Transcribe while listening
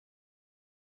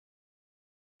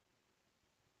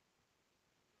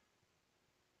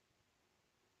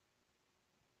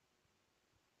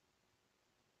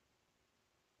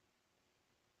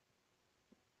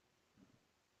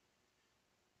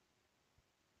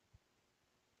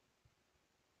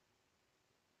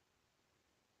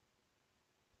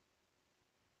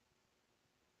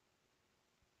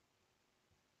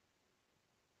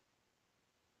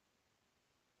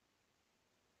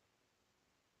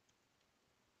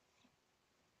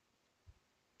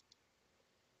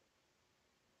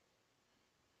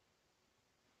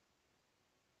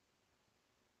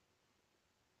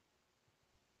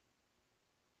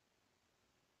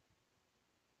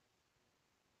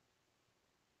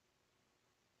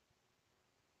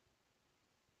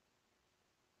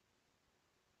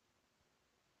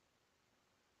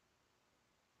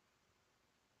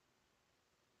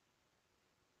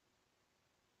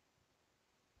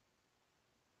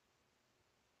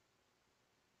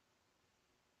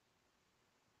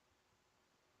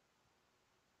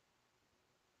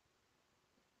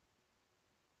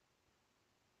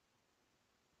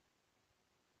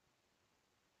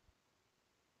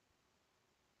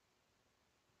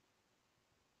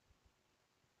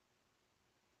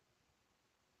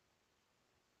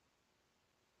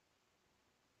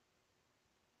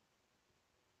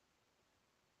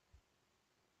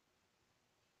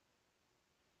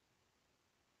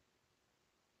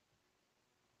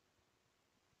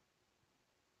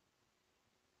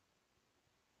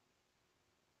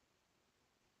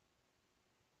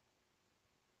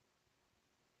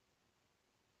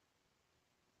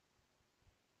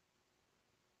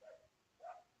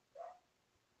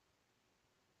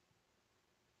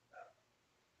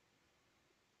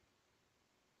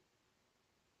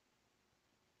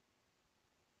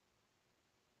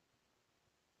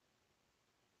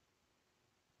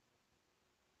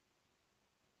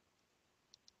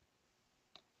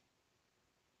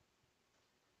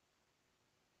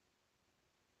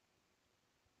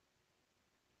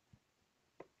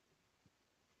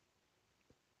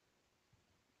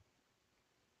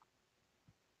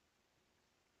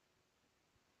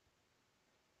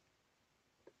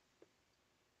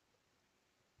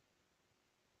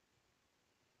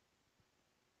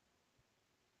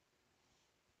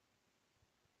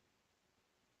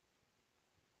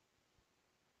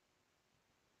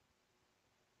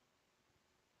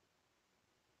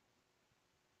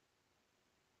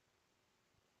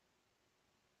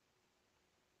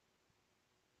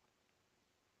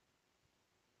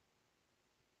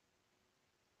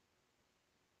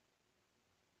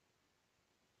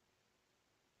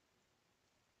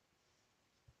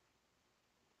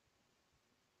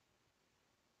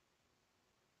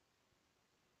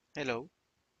Hello,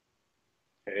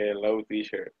 Hello,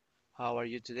 teacher. how are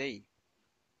you today?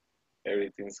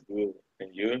 Everything's good.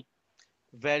 And you?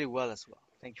 Very well as well.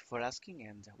 Thank you for asking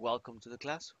and welcome to the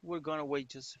class. We're gonna wait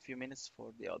just a few minutes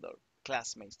for the other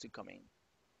classmates to come in.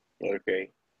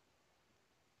 Okay.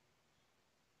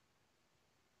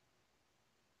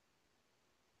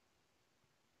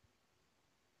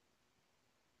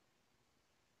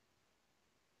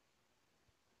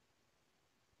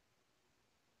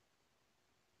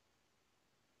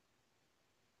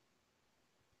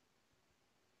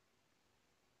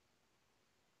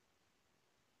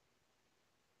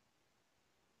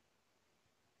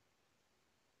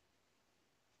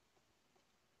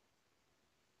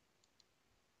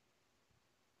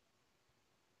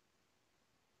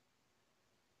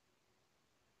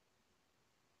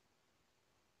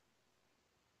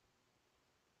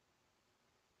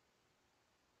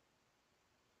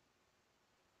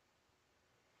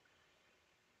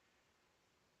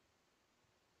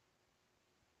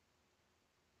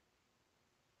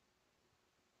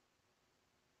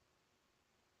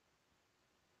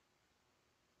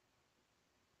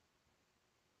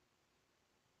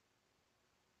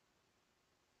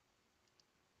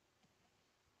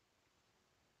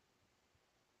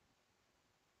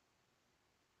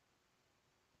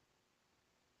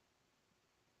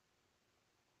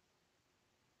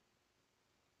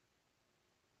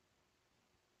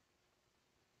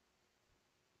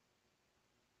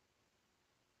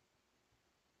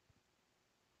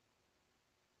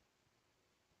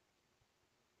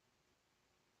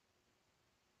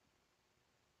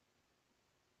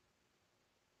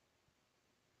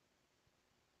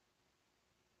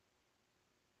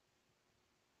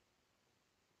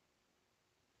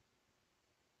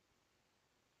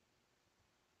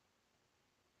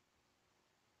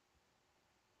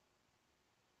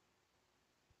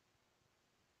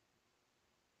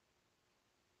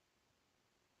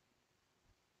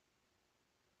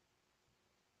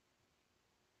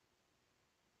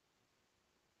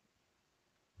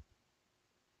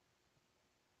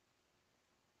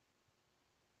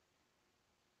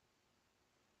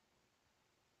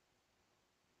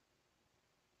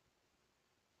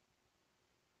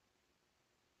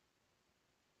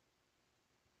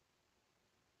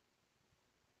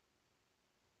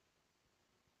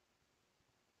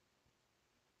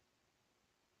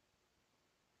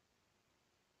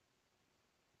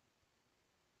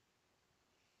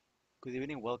 Good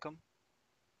evening, welcome.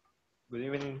 Good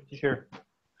evening, teacher. How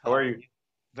How are are you? you?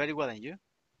 Very well, and you?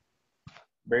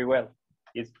 Very well.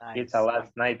 It's a Nice.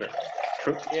 last night.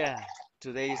 True. Yeah,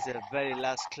 today is the very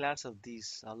last class of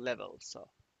this level, so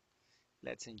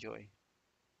let's enjoy.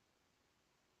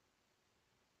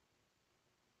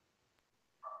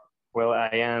 Well, I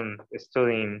am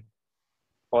studying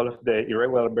all of the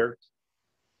irregular verbs.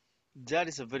 That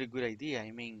is a very good idea.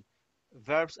 I mean,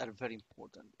 verbs are very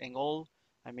important, and all,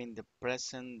 I mean, the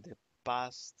present, the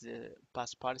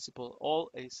past participle, all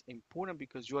is important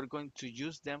because you are going to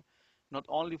use them not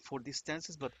only for these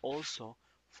tenses but also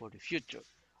for the future,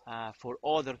 for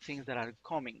other things that are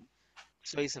coming.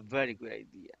 So it's a very good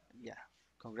idea. Yeah,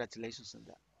 congratulations on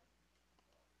that.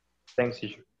 Thanks,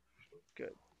 teacher.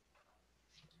 Good.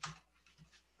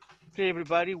 Okay,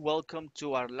 everybody, welcome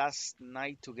to our last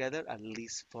night together, at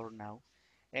least for now.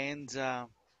 And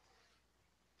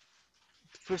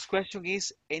first question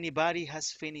is, everybody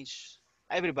has finished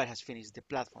the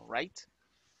platform, right?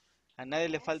 A nadie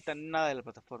le falta nada de la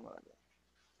plataforma, ¿verdad?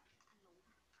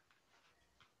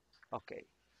 Ok.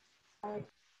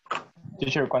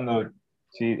 Teacher,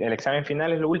 si el examen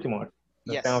final es lo último,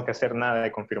 no Yes. tengo que hacer nada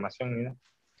de confirmación ni nada.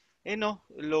 No,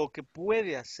 lo que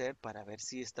puede hacer para ver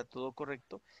si está todo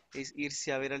correcto es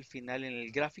irse a ver al final en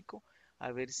el gráfico,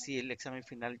 a ver si el examen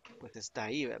final pues está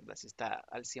ahí, ¿verdad? Si está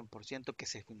al 100% que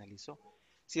se finalizó.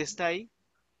 Si está ahí,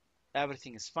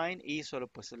 everything is fine y solo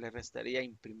pues le restaría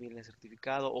imprimir el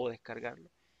certificado o descargarlo.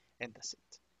 And that's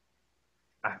it.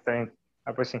 Ah, está bien.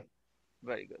 Ah, pues sí,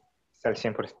 Very good. está al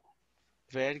 100%.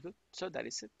 Very good. So that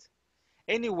is it.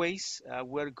 Anyways,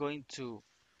 we're going to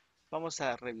vamos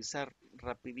a revisar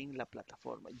rapidín la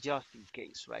plataforma, just in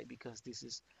case, right? Because this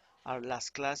is our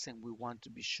last class and we want to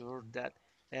be sure that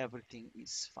everything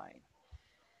is fine.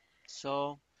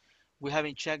 So we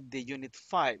haven't checked the unit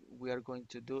 5. We are going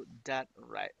to do that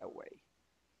right away.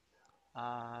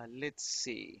 Let's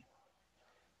see.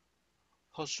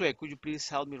 Josue, could you please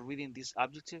help me reading this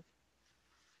objective?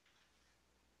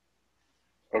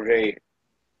 Okay.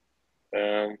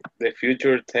 The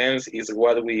future tense is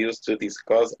what we use to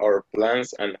discuss our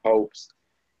plans and hopes.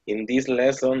 In this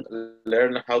lesson,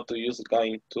 learn how to use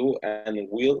going to and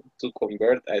will to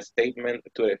convert a statement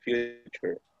to the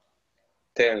future.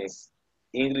 tense.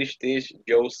 English teacher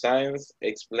Joe Science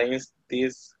explains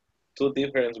these two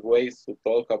different ways to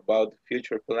talk about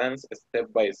future plans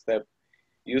step by step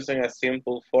using a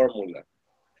simple formula.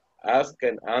 Ask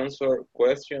and answer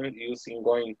questions using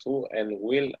going to and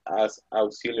will as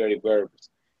auxiliary verbs,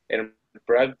 and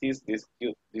practice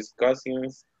discussing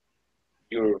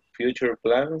your future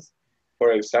plans.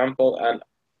 For example, an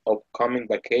upcoming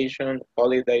vacation,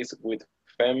 holidays with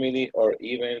family, or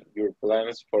even your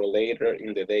plans for later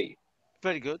in the day.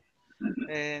 Very good.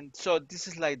 And so this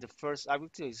is like the first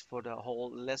activities for the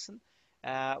whole lesson.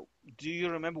 Uh, do you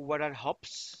remember what are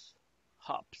hops?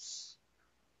 Hops.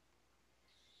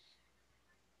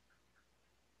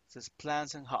 It says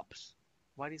plants and hops.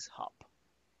 What is hop?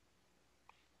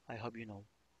 I hope you know.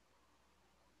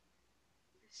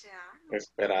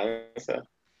 Esperanza.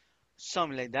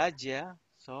 Something like that, yeah.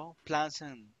 So plants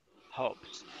and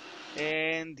hops.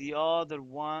 And the other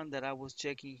one that I was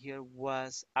checking here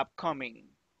was upcoming.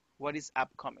 What is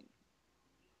upcoming?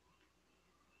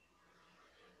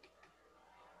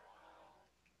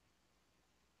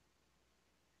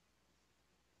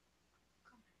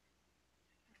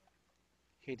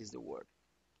 Here is the word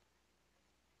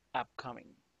upcoming.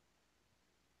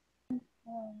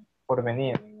 Por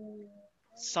venir.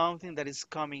 Something that is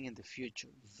coming in the future.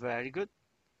 Very good.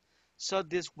 So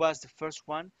this was the first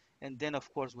one. And then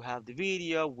of course we have the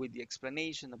video with the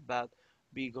explanation about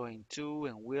be going to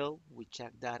and will. We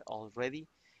checked that already.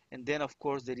 And then of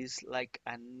course there is like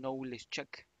a knowledge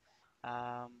check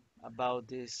um, about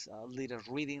this little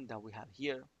reading that we have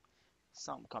here.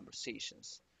 Some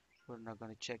conversations. We're not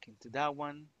going to check into that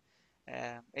one.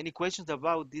 Any questions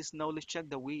about this knowledge check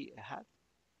that we had?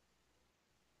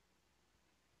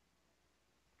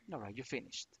 All right, you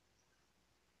finished.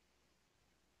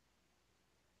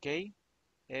 Okay.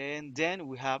 And then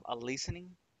we have a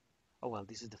listening. Oh, well,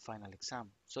 this is the final exam.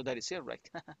 So that is it, right?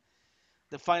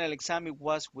 The final exam it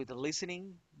was with the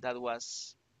listening. That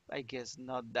was, I guess,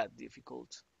 not that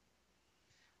difficult.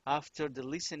 After the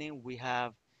listening, we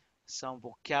have some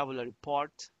vocabulary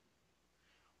part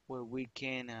where we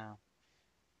can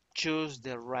choose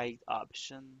the right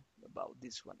option about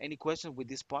this one. Any questions with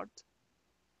this part?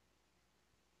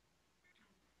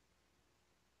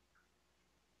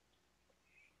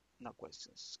 No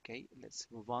questions. Okay, let's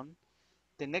move on.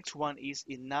 The next one is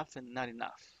enough and not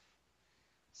enough.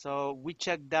 So we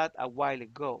checked that a while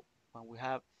ago when we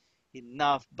have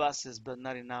enough buses but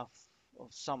not enough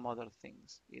of some other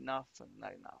things. Enough and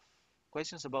not enough.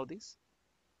 Questions about this?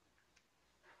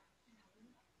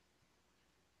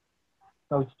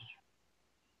 No,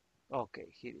 Okay,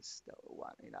 here is the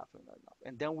one enough and not enough.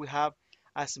 And then we have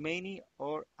as many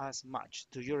or as much.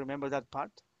 Do you remember that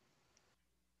part?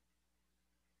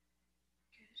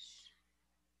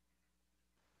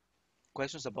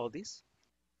 Questions about this?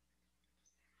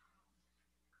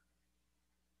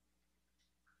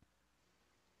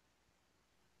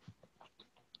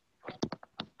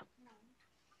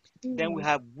 Then we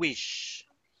have wish.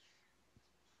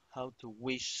 How to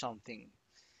wish something.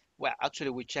 Well,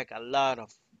 actually, we check a lot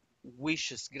of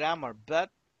wishes grammar, but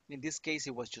in this case,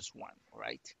 it was just one, all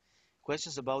right?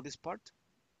 Questions about this part?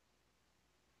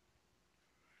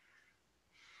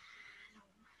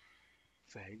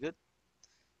 Very good.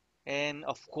 And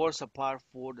of course, a part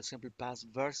for the simple past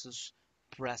versus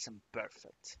present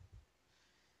perfect.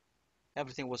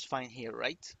 Everything was fine here,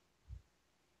 right?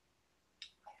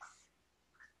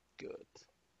 Good.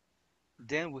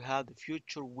 Then we have the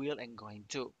future will and going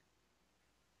to.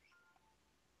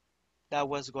 That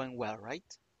was going well, right?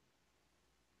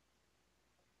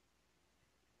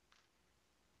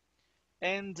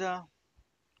 And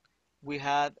we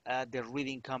had the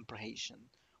reading comprehension,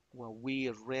 where we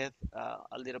read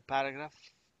a little paragraph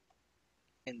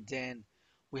and then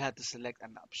we had to select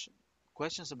an option.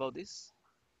 Questions about this?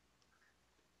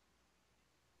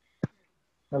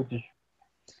 no, teacher.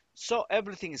 So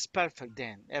everything is perfect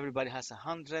then. Everybody has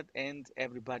 100 and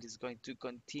everybody's going to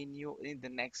continue in the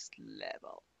next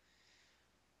level.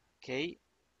 Okay,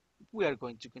 we are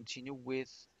going to continue with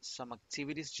some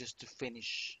activities just to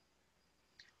finish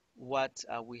what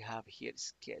we have here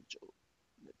scheduled.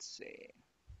 Let's see.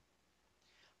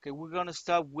 Okay, we're going to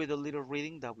start with a little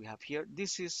reading that we have here.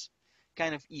 This is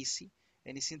kind of easy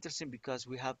and it's interesting because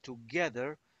we have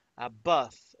together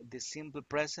both the simple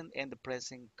present and the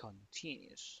present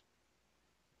continuous.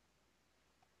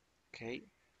 Okay,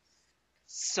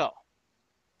 so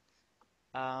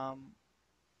um,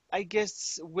 I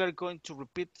guess we're going to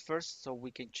repeat first so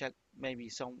we can check maybe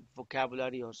some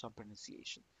vocabulary or some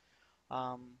pronunciation.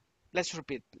 Um, let's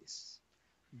repeat, please.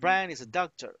 Brian is a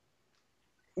doctor.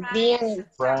 Brian is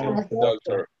Brian a is a doctor.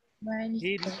 doctor. Doctor, Brian is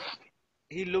He a doctor.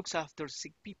 He looks after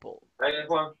sick people.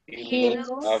 He He looks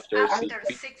looks after sick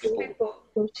after sick people. people.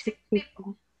 to Sick sick people.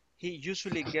 people. He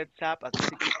usually gets up at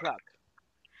 6 o'clock.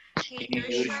 He He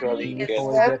usually usually He gets gets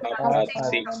usually up gets up at up at 6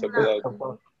 at 6 6 o'clock. o'clock.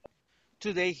 o'clock.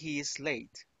 Today he is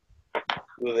late.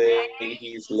 Today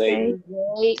he's late. They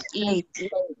Today is late.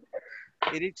 late.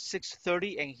 It is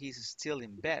 6:30 and he's still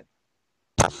in bed.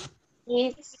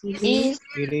 It It is is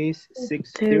It is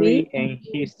 30 6:30 and and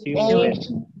he's still in still a bed.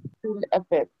 still a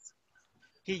bit.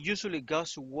 He usually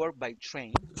goes to work by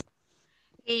train,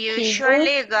 He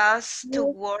usually goes to to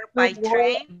work by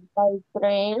work.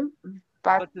 train,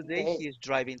 but but today he is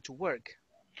driving to work.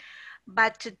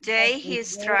 today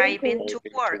he's driving to Driving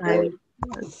to work. work.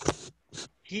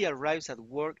 He arrives at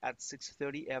work at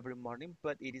 6:30 every morning,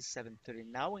 but it is 7:30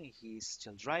 now and he is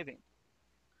still driving.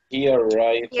 He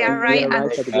arrives He at He arrived at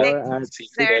arrives work at at work at 6:30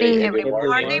 6:30 6:30 every every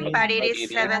every morning, morning, morning, but it but is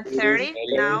it but it is 7:30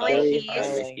 now and 7:30 he 7:30 is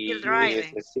now and and still he is he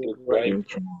driving. is still still driving.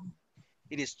 driving.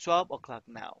 It is 12 o'clock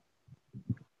now.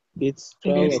 It's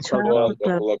It 12 is It's o'clock 12 now. 12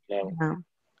 o'clock o'clock now. now.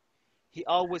 He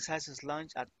always has his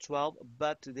lunch at 12,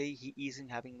 but today he isn't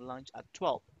having lunch at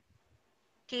 12.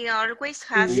 He always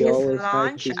has He He his always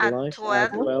has lunch his at lunch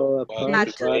at 12, 12 But o'clock,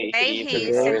 but but today today he he isn't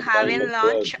isn't today having lunch having at he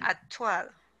 12. lunch at 12.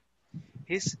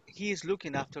 He is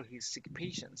looking after his sick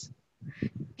patients.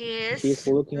 He he's is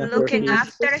looking after looking looking his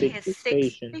after after sick his sick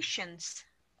patients. patients.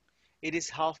 It is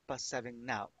 7:30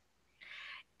 now.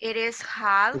 It is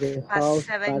It is half past half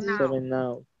 7 past now. 7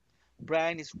 now.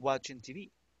 Brian is watching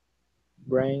TV.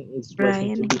 Brian is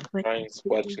watching Brian is TV. watching Brian's TV.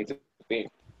 watching TV.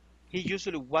 He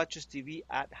usually watches TV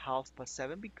at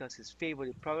 7:30 because his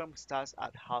favorite program starts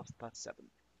at 7:30.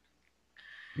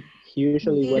 He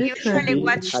usually He watches usually TV Usually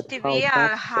watches at TV half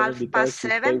at past 7 half because past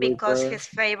his 7 favorite because program his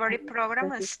favorite program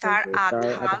that is start favorite at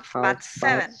starts at half half past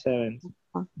past 7. 7.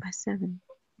 7.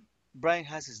 Brian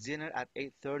has his dinner at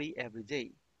 8:30 every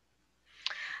day.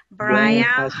 Brian Brian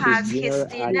has his has his dinner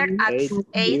at dinner at 8:30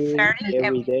 8:30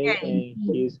 every every day day.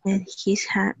 And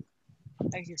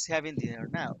And he's having dinner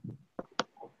now.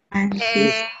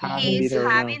 he's And having he's dinner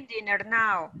now. having dinner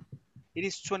now. It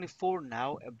is 24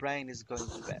 now and Brian is going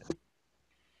to bed.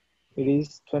 It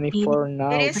is it 24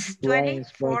 It now. is Brian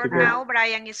is going to 24 bed. now.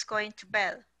 Brian is going to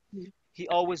bed. He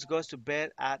always goes to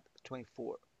bed at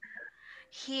 24.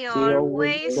 He He always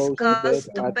always goes to goes bed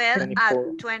to at bed at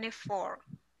 24. 24.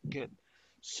 Good.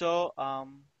 So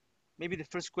maybe the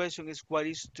first question is what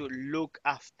is to look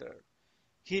after?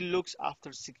 He looks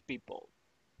after sick people.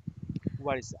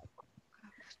 What is that?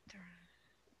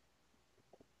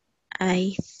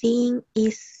 I think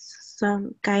is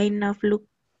some kind of look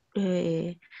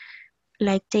uh,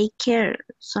 like take care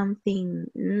something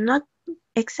not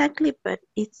exactly but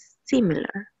it's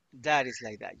similar. That is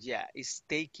like that. Yeah, it's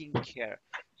taking care.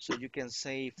 So you can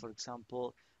say, for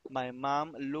example, my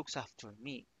mom looks after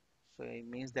me. So it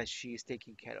means that she is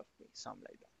taking care of me, something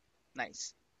like that.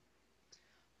 Nice.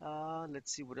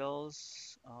 Let's see what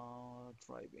else.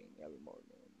 Driving every morning.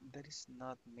 There is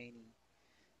not many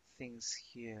things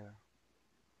here.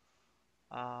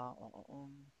 Uh, uh, uh,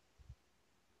 um,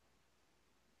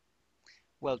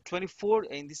 well, 24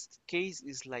 in this case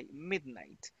is like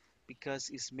midnight because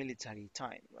it's military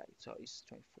time, right? So it's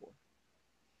 24.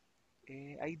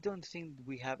 I don't think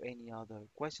we have any other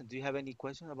question. Do you have any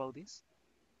question about this?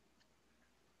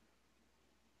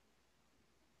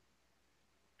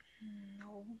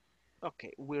 No.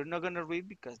 Okay, we're not gonna read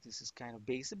because this is kind of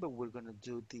basic, but we're gonna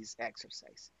do this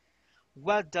exercise.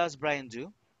 What does Brian do?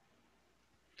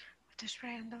 What does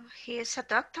Brian do? He is a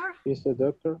doctor. He's a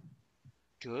doctor.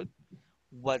 Good.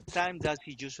 What time does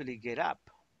he usually get up?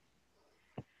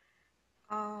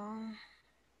 Uh,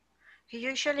 he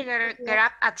usually get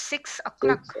up at 6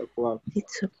 o'clock. 6 o'clock.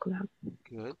 6 o'clock.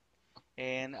 Good.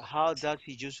 And how does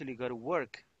he usually go to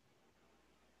work?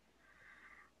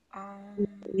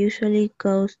 Usually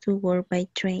goes to work by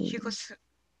train. He goes,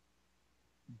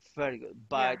 Very good.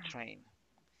 By yeah. train.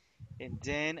 And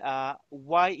then,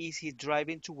 why is he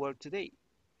driving to work today?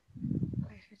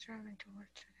 Why is he driving to work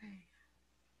today?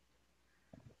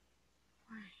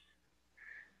 Why?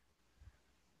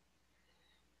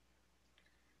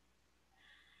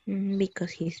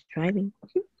 Because he's driving.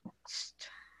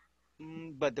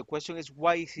 But the question is,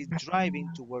 why is he driving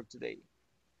to work today?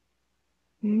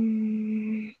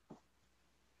 Mm,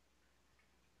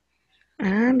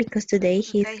 because today Today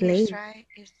he's late.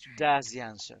 he's That's the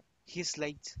answer. He's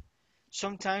late.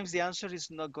 Sometimes the answer is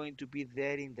not going to be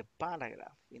there in the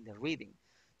paragraph, in the reading.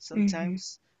 Mm-hmm.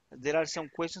 Sometimes there are some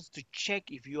questions to check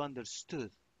if you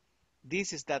understood.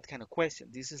 This is that kind of question.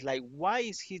 This is like, why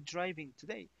is he driving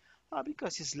today?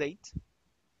 Because he's late.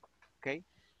 Okay.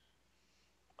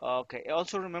 Okay.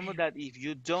 Also remember that if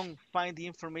you don't find the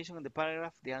information in the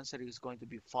paragraph, the answer is going to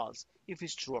be false, if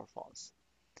it's true or false.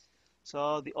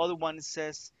 So the other one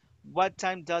says, what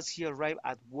time does he arrive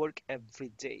at work every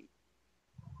day?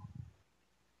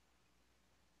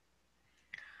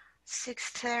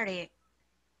 6:30.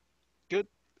 Good,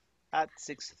 at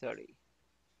 6:30.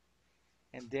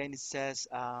 And then it says,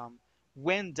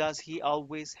 when does he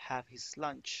always have his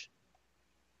lunch?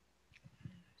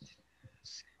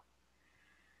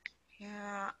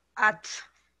 Yeah, at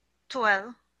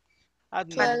 12. At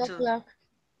 12 noon. 12 to o'clock.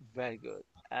 Very good,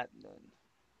 at noon.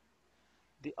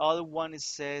 The other one it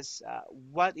says,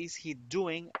 what is he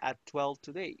doing at 12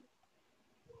 today?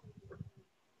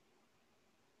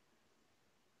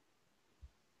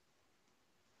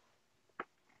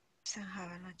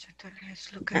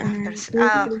 He's looking Uh, after.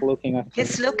 He's looking after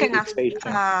He's looking his after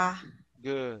patient.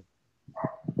 Good.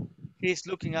 He's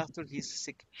looking after his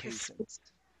sick his patients.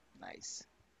 Nice.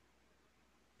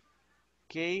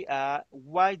 Okay,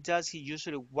 why does he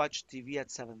usually watch TV at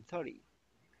 7:30?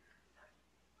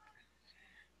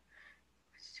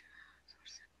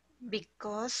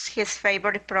 because his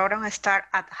favorite program start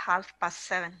at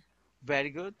 7:30. Very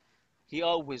good. He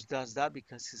always does that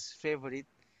because his favorite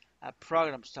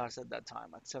program starts at that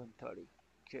time at 7:30.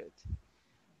 Good.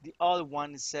 The other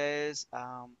one says,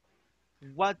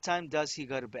 what time does he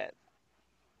go to bed?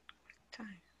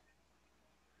 Time.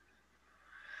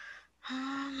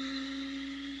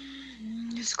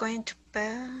 He's going to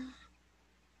bed.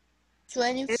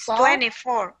 It's 24.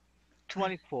 24.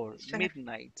 24, It's 24.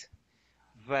 midnight.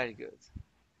 Very good.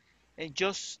 And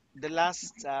just the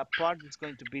last part is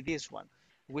going to be this one.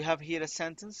 We have here a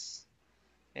sentence,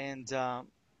 and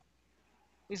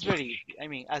it's very easy. I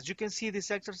mean, as you can see,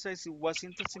 this exercise it was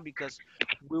interesting because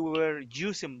we were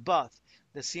using both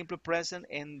the simple present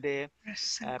and the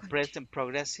present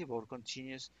progressive or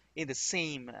continuous in the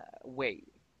same way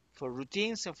for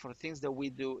routines and for things that we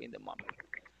do in the moment.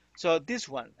 So this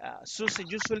one, Susan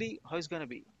usually, how is going to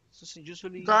be? Susan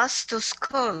usually Goes to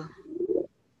school.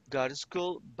 go to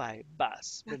school by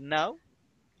bus, but now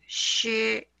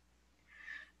She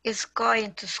is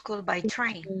going to school by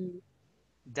train.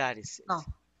 that is it. No.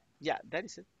 Yeah, that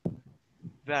is it.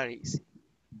 Very easy.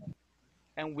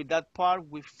 And with that part,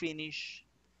 we finish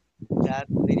that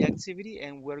little activity,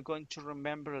 and we're going to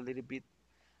remember a little bit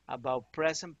about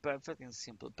present perfect and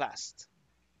simple past,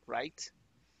 right?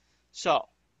 So,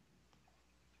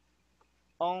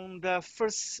 on the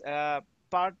first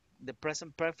part, the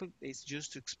present perfect is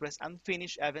used to express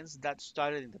unfinished events that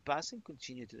started in the past and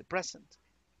continue to the present.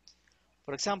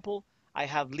 For example, I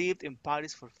have lived in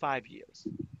Paris for 5 years.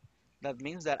 That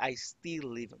means that I still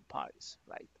live in Paris,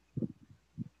 right?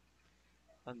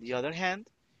 On the other hand,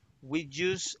 we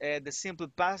use the simple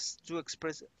past to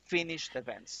express finished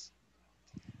events.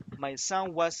 My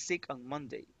son was sick on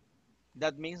Monday.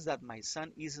 That means that my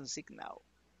son isn't sick now.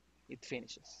 It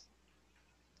finishes.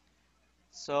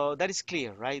 So that is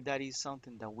clear, right? That is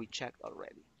something that we checked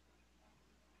already.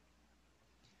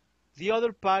 The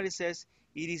other part says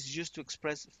it is used to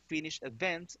express finished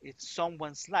events if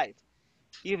someone's life,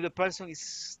 if the person is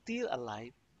still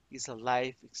alive, is a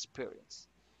life experience.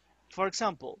 For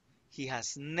example, he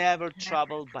has never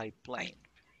traveled by plane.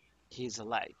 He is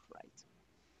alive, right?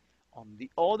 On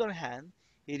the other hand,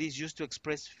 it is used to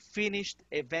express finished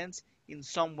events in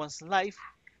someone's life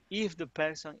if the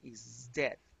person is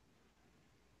dead.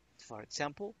 For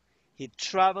example, he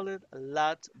traveled a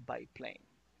lot by plane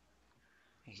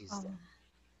and he's dead.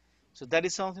 So that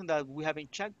is something that we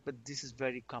haven't checked, but this is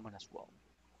very common as well.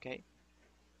 Okay?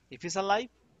 If he's alive,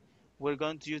 we're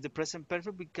going to use the present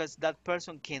perfect because that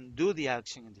person can do the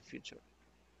action in the future.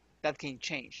 That can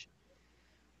change.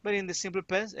 But in the simple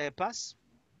past,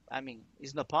 I mean,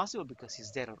 it's not possible because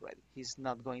he's dead already. He's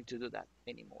not going to do that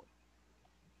anymore.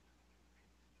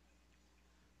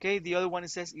 Okay, the other one it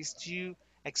says is to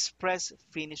express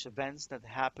finished events that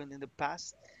happened in the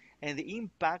past and the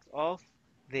impact of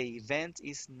the event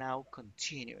is now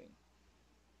continuing.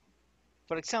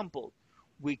 For example,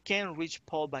 we can reach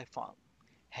Paul by phone.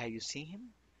 Have you seen him?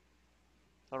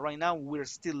 So right now we're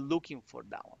still looking for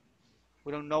that one.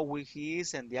 We don't know where he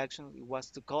is and the action was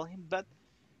to call him, but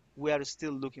we are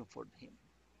still looking for him.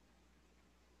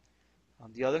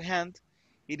 On the other hand,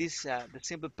 it is the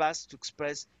simple past to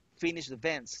express finished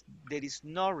events. There is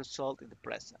no result in the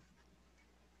present.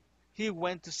 He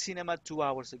went to cinema 2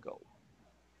 hours ago.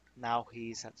 Now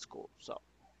he is at school. So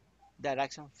that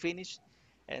action finished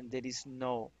and there is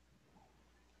no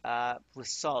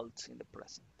result in the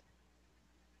present.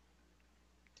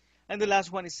 And the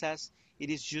last one it says it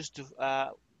is used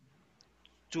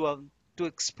to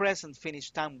express and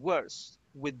finish time words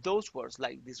with those words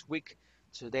like this week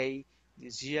today,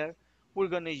 this year, we're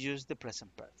going to use the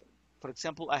present perfect. For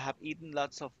example, I have eaten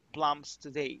lots of plums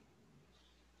today.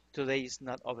 Today is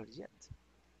not over yet.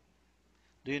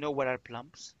 Do you know what are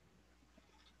plums?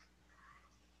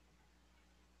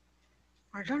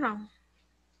 I don't know.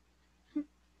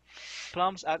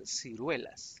 Plums are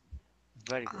ciruelas.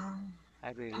 Very good.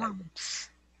 I really like it. Plums.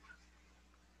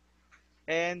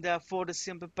 And for the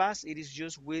simple past, it is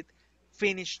used with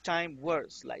finished time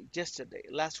words like yesterday,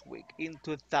 last week, in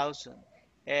 2000,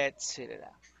 etc.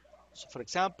 So, for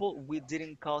example, we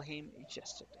didn't call him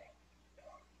yesterday.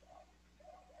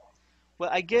 Well,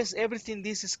 I guess everything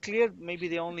this is clear. Maybe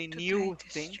the only new Today,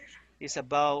 this thing year. is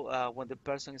about when the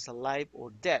person is alive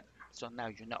or dead. So now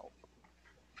you know.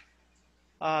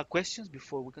 Questions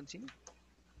before we continue?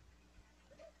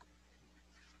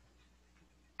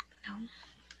 No,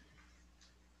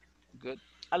 Good.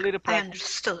 A little I practice.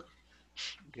 understood.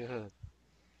 Good.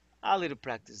 A little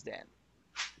practice then,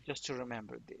 just to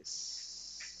remember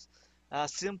this.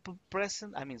 Simple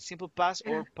present, I mean simple past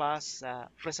Yeah. or past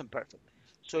present perfect.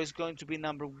 So it's going to be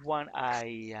number one.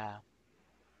 I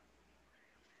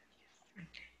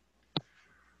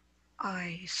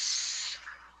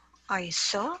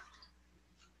saw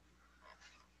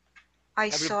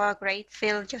Every a great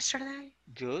field yesterday.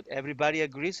 good. Everybody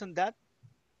agrees on that.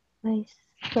 I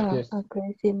saw Yes. a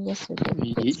great film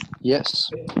yesterday. Yes.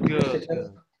 Good,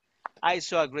 good. I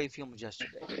saw a great film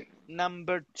yesterday.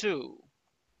 Number two.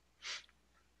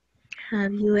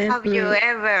 Have you Have you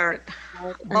ever ever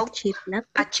bought a bought cheap a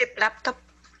laptop? cheap laptop?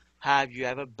 Have you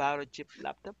ever bought a cheap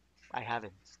laptop? I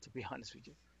haven't, to be honest with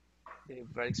you. They're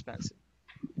very expensive.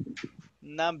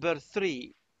 Number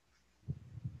three.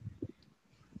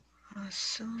 I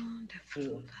saw the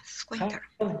flu last Have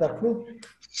winter. the flu.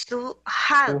 Sue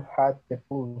had Who had the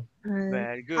flu?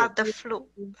 Very good. had the flu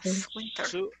last winter.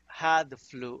 Sue had the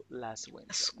flu last winter.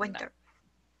 Last winter.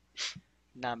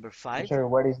 Number five. Sir,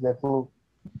 what is the flu?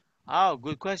 Oh,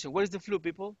 good question. What is the flu,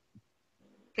 people?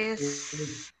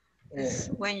 Is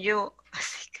when you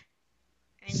sick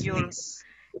Sneeze.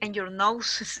 and your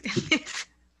nose is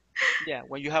Yeah,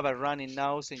 when you have a running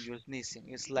nose and you're sneezing,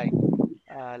 it's like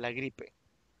la gripe.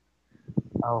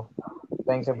 Oh,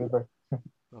 thanks, everybody.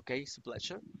 Okay, it's a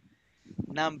pleasure.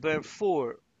 Number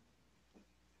four.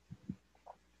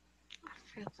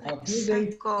 A few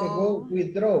days ago,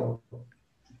 withdraw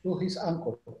to his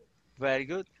uncle. Very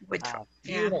good. withdraw. A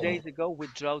few Yeah. days ago,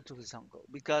 withdraw to his uncle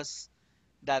because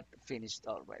that finished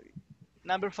already.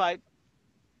 Number five.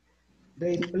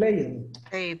 They played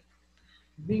They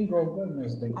bingo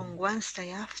Wednesday. on Wednesday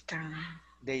afternoon.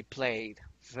 They played.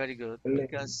 Very good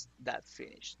because that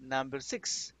finished. Number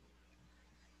six.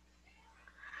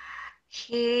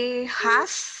 He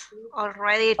has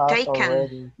already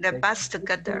taken the bus to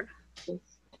get there.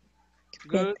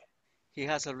 Good. He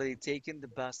has already taken the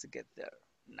bus to get there.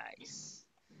 Nice.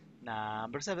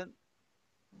 Number seven.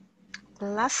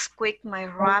 Last week, my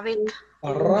rabbit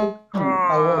Run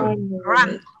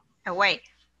ran away.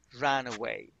 Ran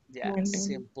away. Yeah,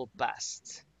 simple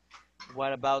past.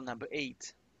 What about number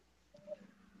eight?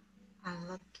 A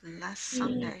lot last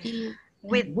Sunday.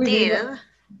 We did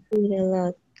a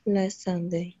lot last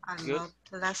Sunday. a Good. lot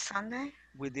last Sunday.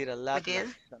 We did a lot We did.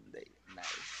 last Sunday.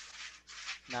 Nice.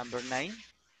 Number nine.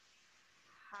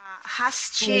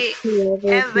 Has she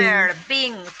ever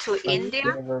been to India?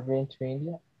 Ever been to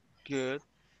India? Good.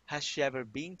 Has she ever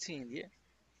been to India?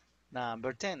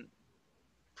 Number 10.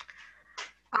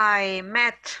 I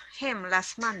met him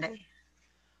last Monday.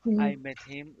 I met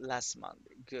him last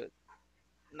Monday. Good.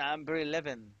 Number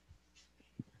 11.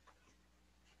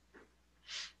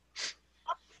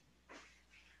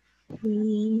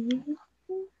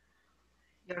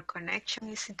 Your connection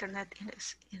is internet in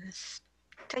a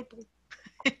stable.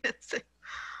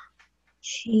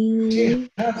 She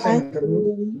hasn't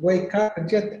wake up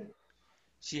yet.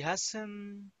 She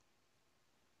hasn't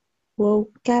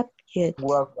woke up yet.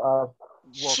 Woke up.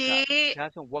 She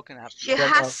hasn't woken up She yet.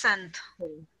 hasn't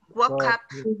woke up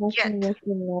She hasn't yet.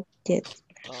 woken up yet.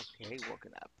 Okay,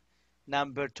 woken up.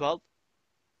 Number 12.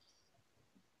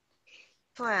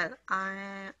 12.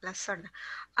 Last Sunday.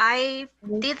 I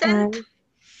didn't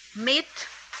meet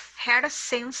her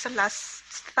since last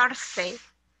Thursday.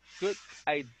 Good.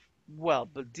 Well,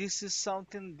 but this is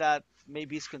something that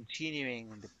maybe is continuing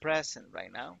in the present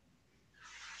right now.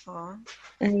 Oh,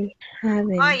 I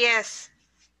haven't. oh yes.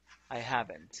 I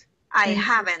haven't. I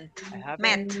haven't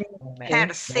met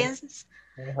her since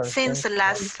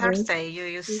last Thursday. You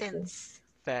use since.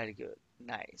 Very good.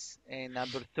 Nice. And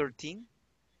number 13.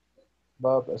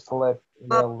 Bob slept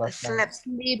well Bob last night.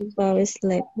 slept. Bob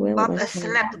slept well Bob last night.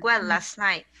 slept well last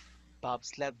night. Bob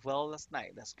slept well last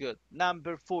night. That's good.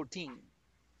 Number 14.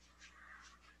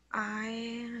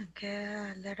 I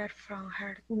get a letter from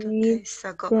her I 2 days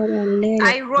ago. got a letter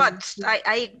I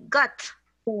got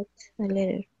a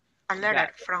letter. a letter Got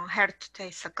it. from her 2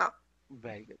 days ago.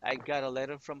 Very good. I got a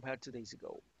letter from her 2 days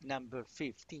ago. Number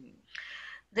 15.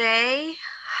 They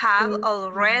have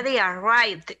already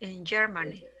arrived in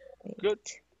Germany. Good.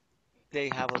 They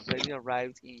have already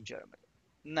arrived in Germany.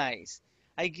 Nice.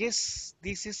 I guess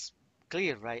this is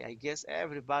clear, right? I guess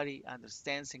everybody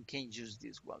understands and can use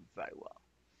this one very well.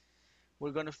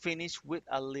 We're going to finish with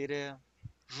a little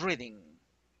reading.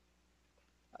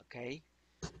 Okay.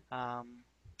 Um,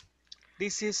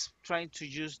 this is trying to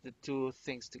use the two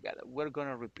things together. We're going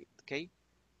to repeat. Okay.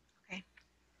 Okay.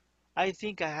 I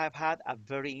think I have had a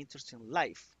very interesting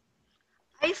life.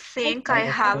 I think I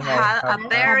have had a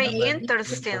very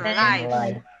interesting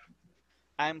life.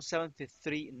 I'm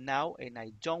 73 now and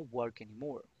I don't work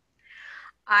anymore.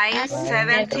 I am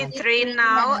 73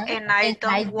 now and I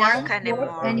don't work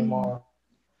anymore.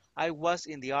 I was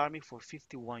in the army for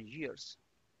 51 years.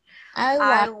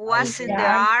 I was in the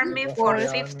army for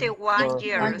 51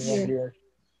 years.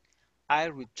 I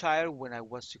retired when I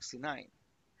was 69.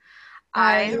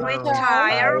 I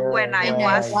retired when I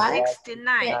was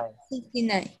 69.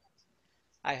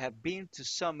 I have been to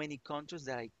so many countries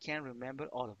that I can't remember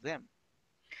all of them.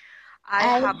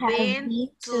 I have been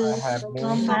to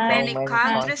so many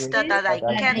countries that I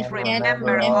can't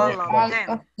remember all of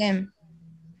them.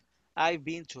 I've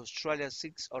been to Australia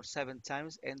 6 or 7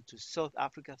 times and to South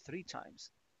Africa 3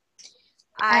 times.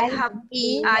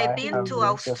 I've been to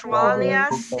Australia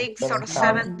 6 or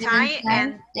 7 times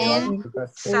and to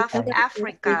South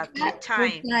Africa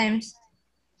 3 times.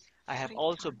 I have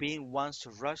also been once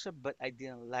to Russia, but I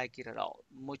didn't like it at all.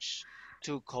 Much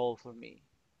too cold for me.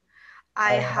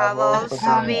 I have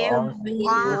also been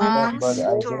once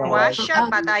to Russia,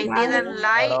 but I didn't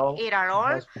like it at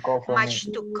all.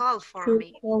 Much too cold for Too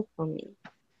me. cold for me.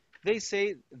 They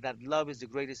say that love is the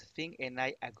greatest thing, and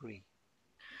I agree.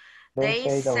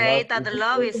 They say that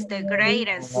love is the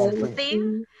greatest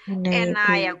thing, and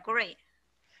I agree.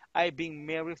 I've been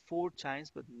married 4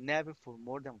 times, but never for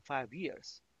more than 5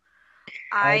 years.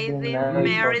 I've been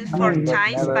married 4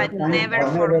 times, but never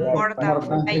for more than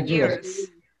 5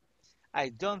 years. I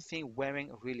don't think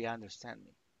women really understand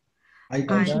me. I I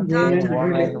don't think don't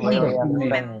women really think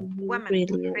understand me. women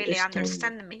really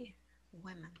understand me.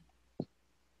 Women.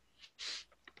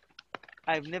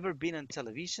 I've never been on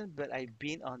television, but I've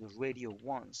been on the radio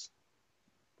once.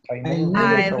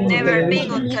 I've never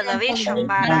been on television,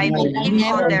 but I've been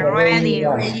on the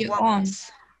radio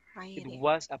once. It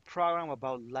was a program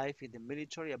about life in the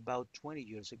military about 20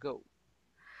 years ago.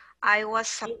 I was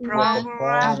a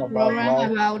program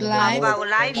about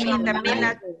life in the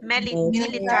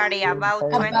military about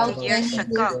 20 years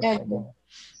ago.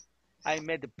 I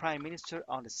met the Prime Minister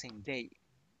on the same day.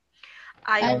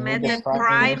 I met the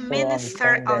Prime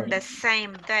Minister on the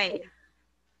same day.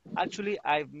 Actually,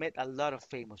 I've met a lot of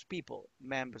famous people,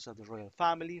 members of the royal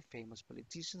family, famous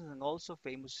politicians, and also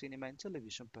famous cinema and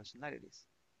television personalities.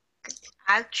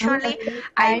 Actually,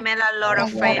 I met a lot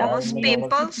of famous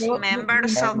people,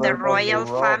 members of the royal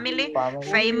family,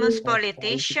 famous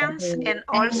politicians, and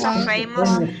also famous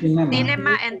Famous cinema,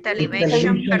 cinema and television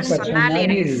television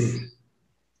personalities. personalities.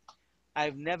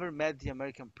 I've never met the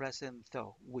American president,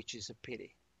 though, which is a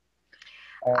pity.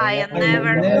 I have I have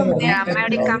never never met the met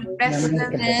American the American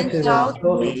president, president, so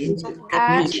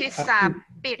which is a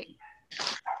pity.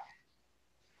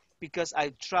 Because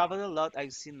I've traveled a lot,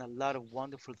 I've seen a lot of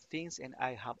wonderful things, and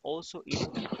I have also eaten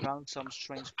and drunk some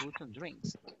strange foods and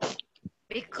drinks.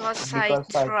 Because I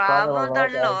traveled a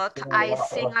lot, I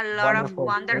seen a lot of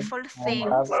wonderful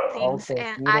things,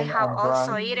 and I have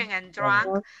also eaten and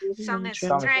drunk some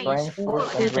strange food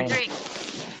and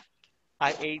drinks.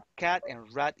 I ate cat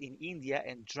and rat in India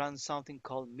and drank something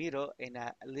called miro in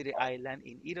a little island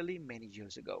in Italy many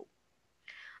years ago.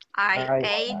 I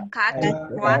ate cat I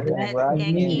and rat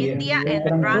in India and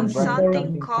and drank drank something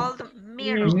something called called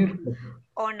mirror Mirko,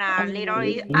 on a little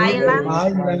little island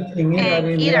island in in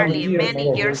Italy many Italy years many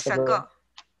ago. years ago.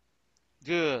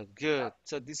 Good, good.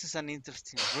 So this is an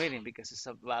interesting reading because it's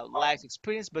about life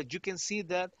experience, but you can see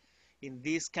that in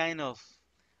this kind of,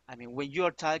 I mean, when you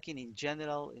are talking in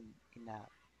general, in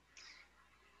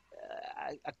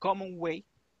a common way,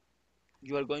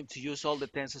 you are going to use all the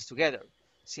tenses together.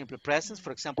 Simple present,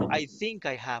 for example, I think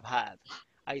I have had.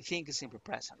 I think is simple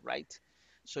present, right?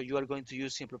 So you are going to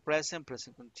use simple present,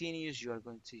 present continuous, you are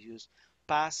going to use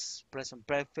past, present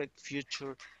perfect,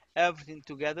 future, everything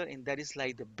together, and that is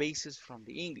like the basis from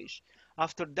the English.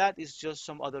 After that is just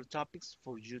some other topics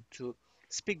for you to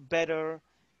speak better,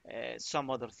 some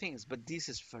other things, but this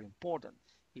is very important.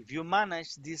 If you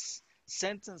manage these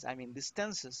sentence, I mean these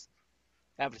tenses,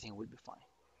 everything will be fine.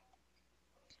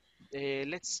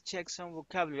 Let's check some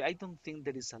vocabulary. I don't think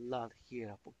there is a lot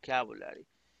here, vocabulary.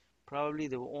 Probably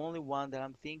the only one that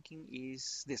I'm thinking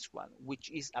is this one, which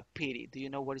is a pity. Do you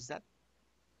know what is that?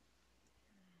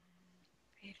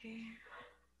 Pity.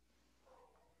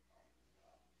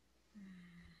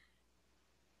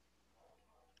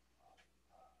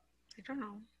 I don't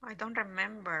know. I don't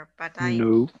remember, but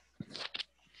No.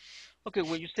 Okay,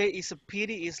 when you say it's a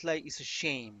pity, it's like it's a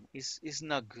shame. It's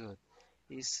not good.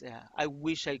 It's I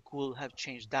wish I could have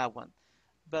changed that one,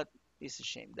 but it's a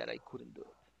shame that I couldn't do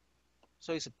it.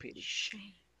 So it's a pity.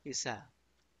 shame. It's a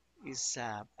it's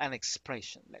an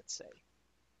expression, let's say.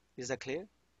 Is that clear?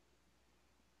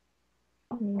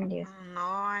 Yes. No,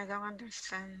 I don't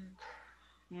understand.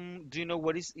 Do you know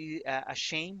what is a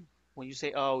shame? When you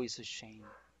say, "Oh, it's a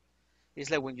shame," it's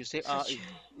like when you say, It's a "Oh, shame.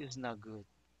 it's not good."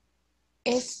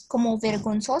 Es como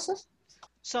vergonzosos.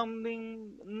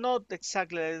 Something not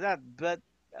exactly like that, but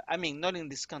I mean, not in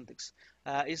this context.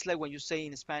 It's like when you say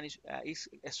in Spanish,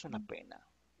 es una pena,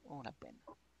 una pena.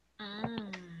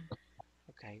 Mm.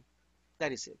 Okay,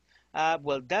 that is it.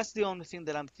 Well, that's the only thing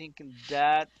that I'm thinking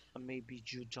that maybe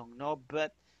you don't know,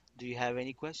 but do you have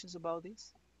any questions about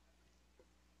this?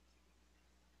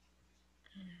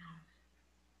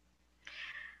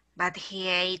 But he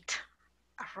ate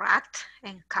a rat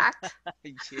and cat.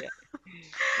 Yeah.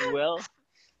 Well,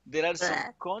 there are some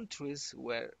Bleh. countries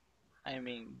where, I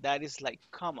mean, that is like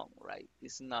common, right?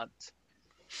 It's not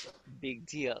big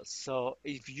deal. So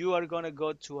if you are gonna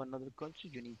go to another country,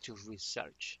 you need to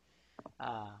research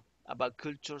uh, about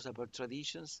cultures, about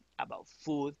traditions, about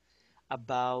food,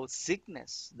 about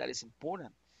sickness. That is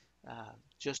important.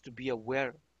 Just to be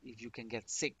aware if you can get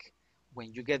sick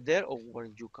when you get there or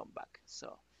when you come back.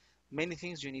 So many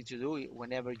things you need to do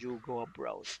whenever you go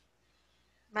abroad.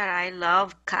 But I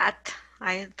love cat.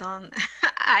 I don't.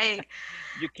 I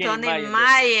You can don't imagine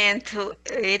that. imagine to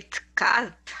eat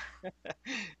cat.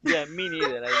 Yeah, me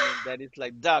neither. I mean, that is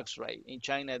like dogs, right? In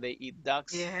China, they eat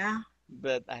ducks, Yeah,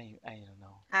 but I don't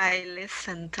know. I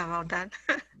listened about that.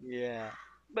 Yeah,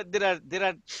 but there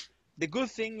are the good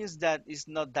thing is that it's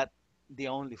not that the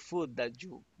only food that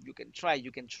you can try.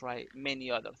 You can try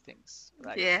many other things,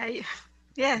 right? Yeah,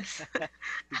 yes.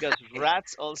 Because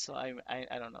rats also, I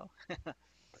don't know.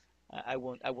 I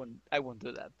won't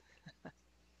do that.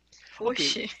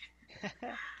 Okay, Fushi.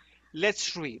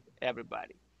 let's read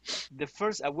everybody. The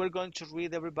first, we're going to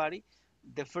read everybody.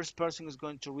 The first person is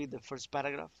going to read the first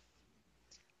paragraph.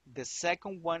 The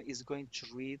second one is going to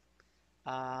read,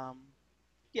 um,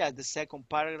 yeah, the second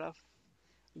paragraph.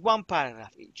 One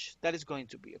paragraph each. That is going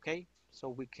to be okay. So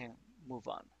we can move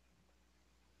on.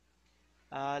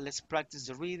 Let's practice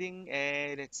the reading.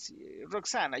 Let's see.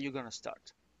 Roxana, you're gonna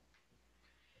start.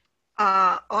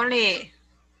 Only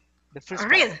The first paragraph.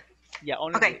 read. Yeah,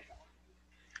 only Okay. read.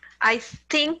 I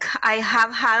think I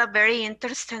have had a very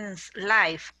interesting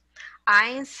life.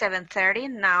 I'm 7:30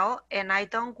 now and I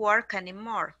don't work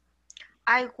anymore.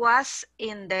 I was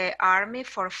in the army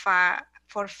for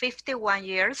 51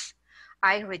 years.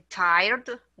 I retired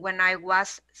when I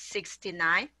was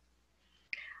 69.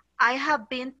 I have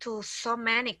been to so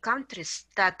many countries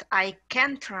that I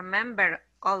can't remember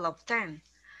all of them.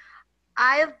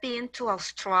 I've been to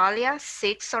Australia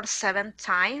 6 or 7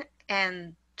 times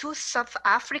and to South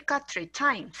Africa 3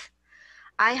 times.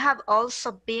 I have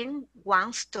also been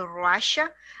once to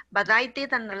Russia, but I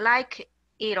didn't like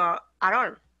it at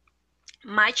all.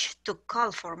 Much too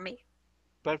cold for me.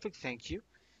 Perfect. Thank you.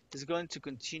 It's going to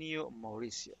continue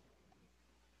Mauricio.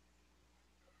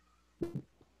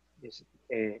 Yes.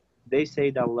 They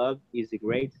say that love is the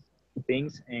great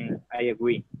things, and I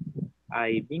agree.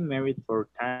 I've been married 4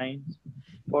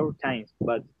 times,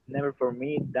 but never for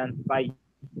me than 5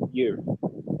 years.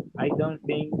 I don't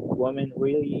think women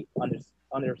really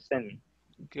understand me.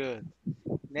 Good.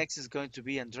 Next is going to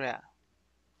be Andrea.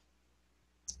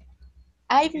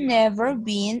 I've never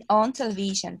been on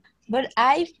television, but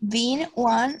I've been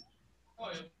one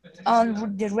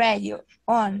on the radio.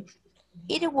 On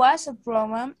It was a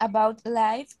program about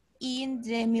life in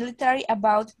the military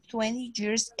about 20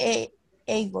 years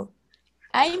ago.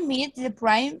 I met the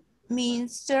Prime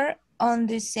Minister on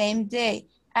the same day.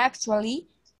 Actually,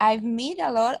 I've met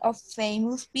a lot of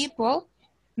famous people,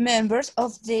 members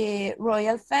of the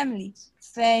royal family,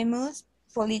 famous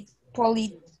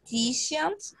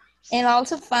politicians, and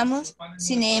also famous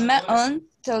cinema and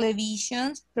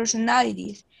television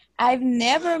personalities. I've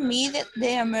never met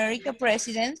the American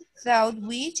president, thought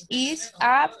which is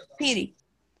a pity.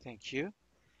 Thank you.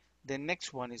 The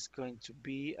next one is going to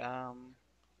be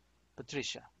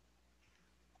Patricia.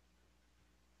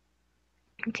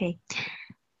 Okay.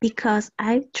 Because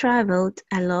I've traveled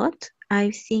a lot,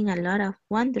 I've seen a lot of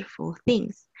wonderful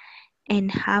things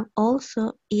and have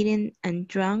also eaten and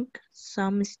drunk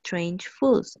some strange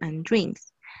foods and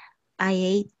drinks. I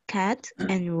ate cat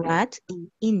and rat in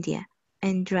India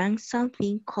and drank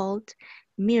something called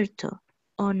mirto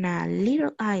on a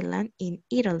little island in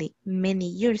Italy many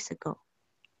years ago.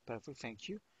 Perfect, thank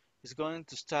you. It's going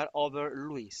to start over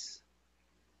Luis.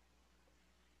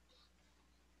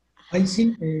 I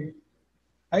think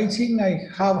I think I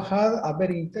have had a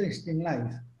very interesting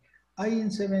life. I am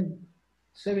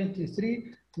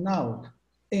 73 now,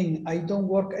 and I don't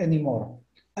work anymore.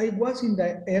 I was in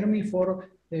the army for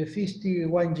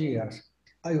 51 years.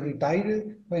 I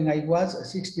retired when I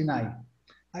was 69.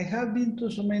 I have been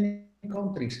to so many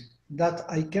countries that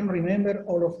I can remember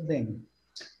all of them.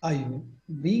 I've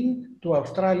been to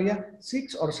Australia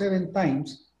 6 or 7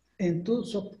 times and to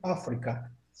South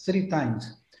Africa 3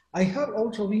 times. I have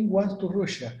also been once to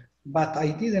Russia, but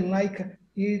I didn't like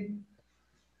it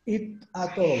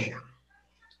at all.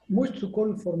 Much too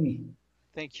cold for me.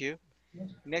 Thank you.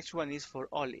 Next one is for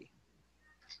Ollie.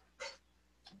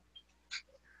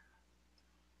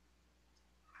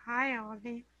 Hi,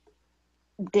 Oli.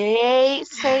 They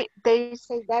say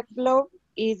that love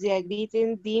is the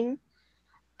greeting dim.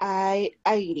 I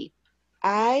agree.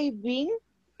 I've been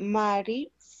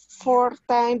married 4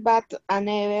 times, but I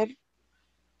never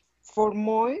for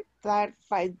more than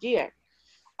 5 years.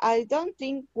 I don't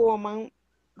think women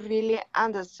really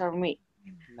understand me.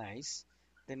 Nice.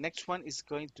 The next one is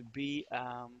going to be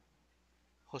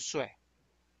Josue.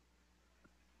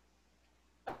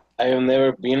 I have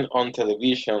never been on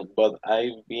television, but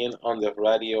I've been on the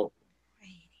radio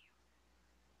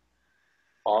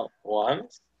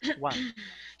once. One.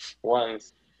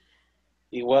 Once.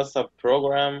 It was a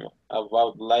program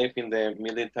about life in the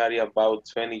military about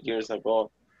 20 years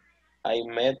ago. I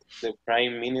met the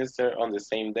Prime Minister on the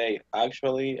same day.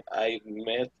 Actually, I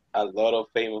met a lot of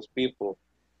famous people,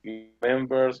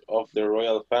 members of the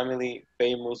royal family,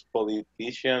 famous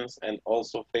politicians, and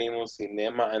also famous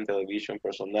cinema and television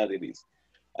personalities.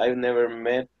 I've never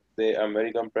met the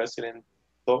American president,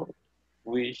 though,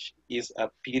 which is a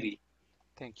pity.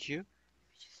 Thank you.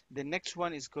 The next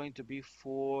one is going to be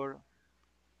for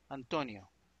Antonio.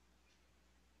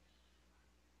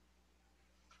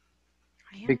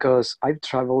 Because I've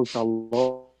traveled a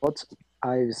lot,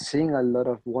 I've seen a lot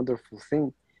of wonderful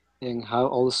things and have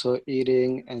also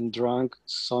eaten and drunk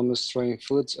some strange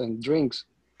foods and drinks.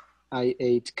 I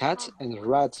ate cat and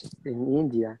rat in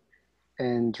India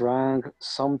and drank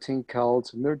something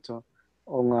called mirto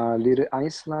on a little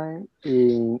island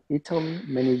in Italy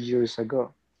many years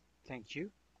ago. Thank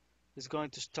you. It's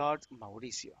going to start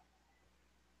Mauricio.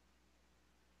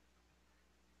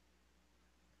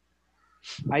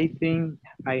 I think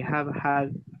I have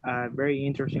had a very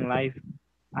interesting life.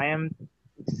 I am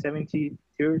 70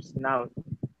 years now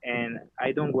and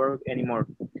I don't work anymore.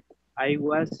 I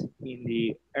was in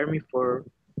the army for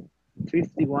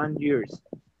 51 years.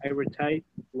 I retired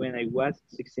when I was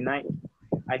 69.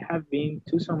 I have been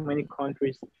to so many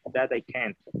countries that I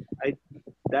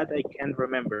I can't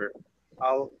remember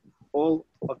all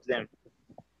of them.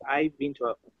 I've been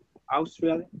to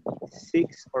Australia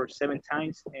 6 or 7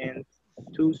 times and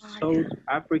to South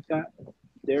Africa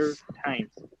there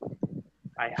times.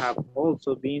 I have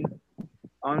also been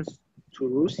on to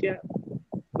Russia,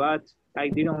 but I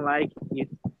didn't like it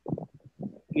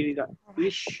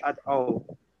at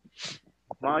all.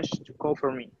 Much to call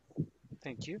for me.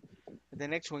 Thank you. The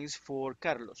next one is for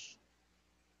Carlos.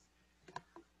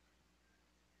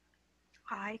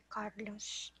 Hi,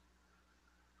 Carlos.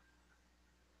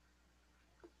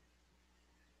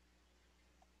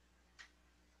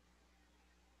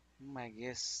 I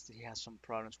guess he has some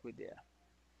problems with the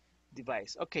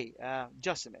device. Okay,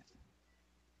 Joseph.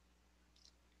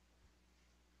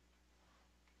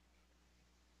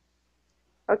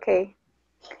 Okay,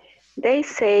 they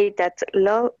say that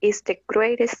love is the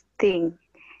greatest thing,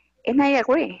 and I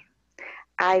agree.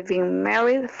 I've been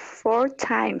married 4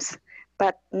 times,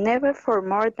 but never for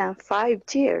more than 5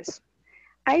 years.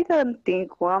 I don't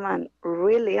think women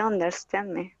really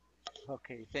understand me.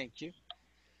 Okay, thank you.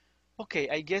 Okay,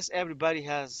 I guess everybody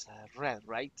has read,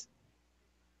 right?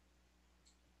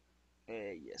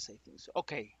 Yes, I think so.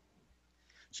 Okay,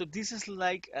 so this is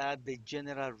like the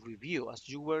general review. As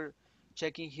you were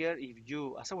checking here, if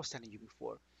you, as I was telling you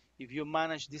before, if you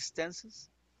manage these tenses,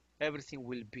 everything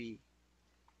will be,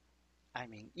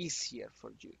 easier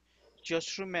for you.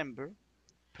 Just remember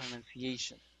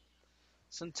pronunciation.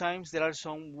 Sometimes there are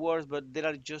some words, but there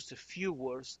are just a few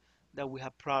words that we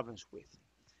have problems with.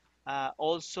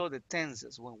 Also, the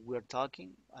tenses when we're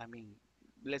talking,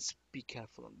 let's be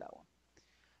careful on that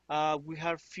one. We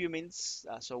have few minutes,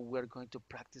 so we're going to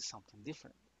practice something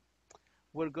different.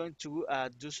 We're going to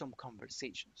do some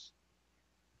conversations.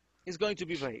 It's going to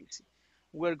be very easy.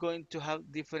 We're going to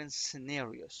have different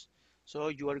scenarios. So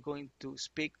you are going to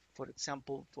speak, for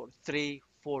example, for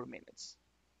 3-4 minutes,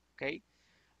 okay?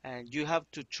 And you have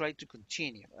to try to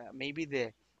continue. Maybe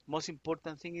the most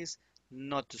important thing is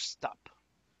not to stop.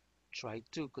 Try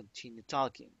to continue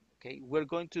talking, okay? We're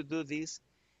going to do this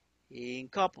in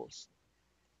couples,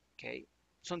 okay?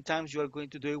 Sometimes you are going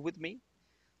to do it with me.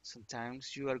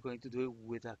 Sometimes you are going to do it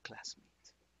with a classmate.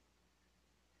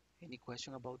 Any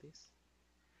question about this?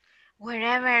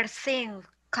 Wherever thing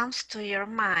comes to your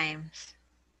mind.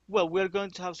 Well, we're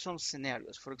going to have some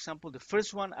scenarios. For example, the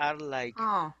first one are like,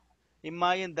 Oh,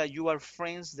 imagine that you are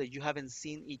friends that you haven't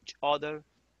seen each other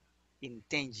in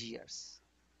 10 years.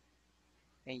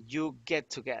 And you get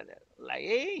together. Like,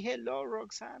 hey, hello,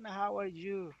 Roxana, how are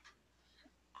you?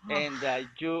 oh, And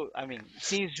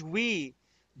since we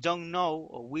don't know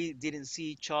or we didn't see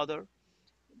each other,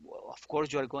 well, of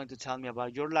course, you are going to tell me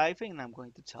about your life, and I'm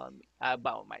going to tell me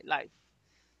about my life.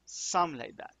 Something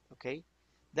like that, okay?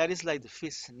 That is like the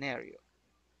first scenario.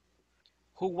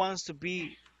 Who wants to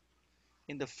be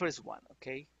in the first one,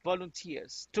 okay?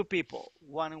 Volunteers, 2 people,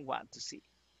 1 and 1 to see.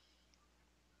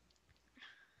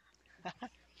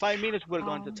 5 minutes we're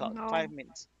going oh to talk. no. 5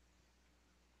 minutes.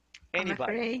 I'm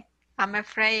Anybody. afraid. I'm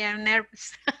afraid. I'm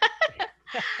nervous.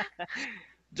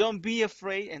 Don't be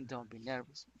afraid and don't be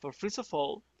nervous. For first of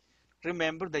all,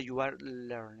 remember that you are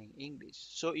learning English.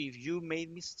 So if you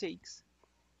made mistakes,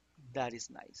 that is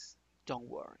nice. Don't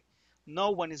worry.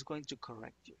 No one is going to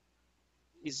correct you.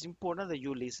 It's important that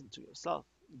you listen to yourself.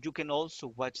 You can also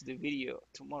watch the video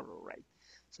tomorrow, right?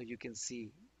 So you can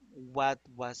see what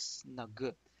was not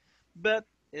good. But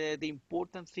the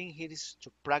important thing here is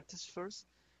to practice first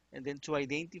and then to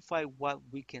identify what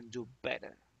we can do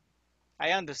better.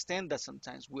 I understand that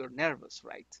sometimes we're nervous,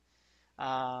 right?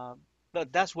 Uh,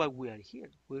 but that's why we are here.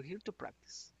 We're here to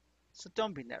practice. So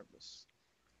don't be nervous.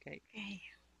 Okay. Okay.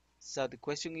 So the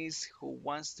question is, who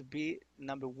wants to be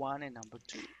number 1 and number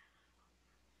 2?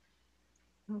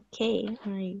 Okay,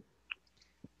 I'm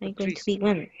going to Patricia. be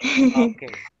one.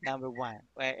 Okay, number 1.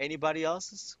 Anybody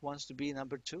else wants to be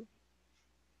number 2?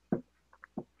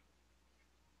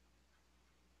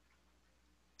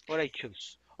 Or I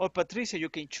choose? Or Patricia, you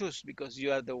can choose because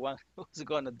you are the one who's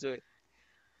gonna do it.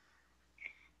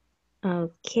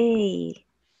 Okay,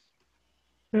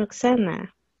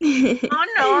 Roxana. Oh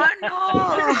no,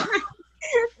 no.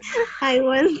 I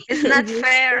want It's not you.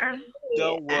 fair.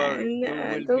 Don't worry, you No,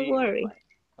 will don't be worry. fine.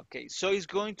 Okay, so it's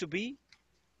going to be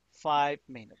 5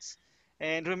 minutes.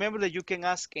 And remember that you can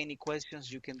ask any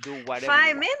questions, you can do whatever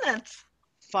you Five want. minutes.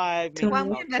 5 minutes. Too One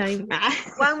much Okay, minute. time.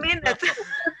 1 minute.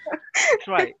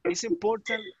 try. It's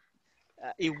important.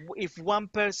 If one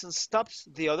person stops,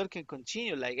 the other can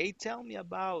continue. Like, hey, tell me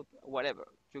about whatever.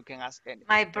 You can ask anything.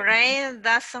 My Okay? brain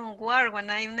doesn't work when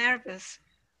I'm nervous.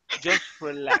 Just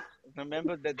relax.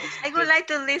 Remember that this is I would just like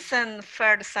to listen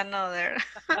first another.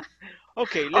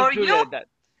 okay. Let's Or do it you, like that.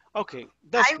 Okay,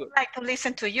 that's I good. would like to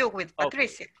listen to you with Okay,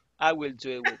 Patricia. I will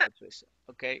do it with Patricia.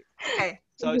 Okay. Okay.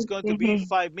 So it's going to be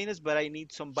 5 minutes, but I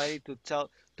need somebody to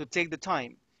take the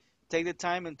time. Take the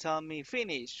time and tell me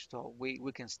finish, so we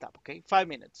can stop. Okay, 5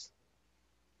 minutes.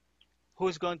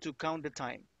 Who's going to count the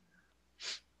time?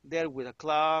 There with a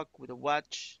clock, with a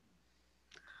watch.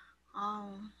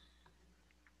 Um,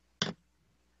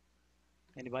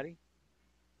 Anybody?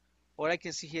 Or I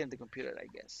can see here in the computer, I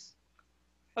guess.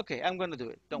 Okay, I'm gonna do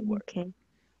it. Don't worry. Okay.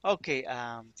 Okay,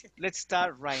 let's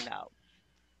start right now.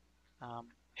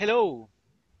 Hello,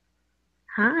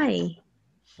 Hi.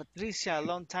 Patricia.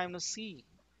 Long time no see.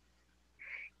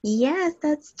 Yes,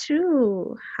 that's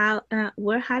true. How?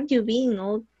 Where have you been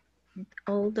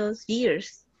all those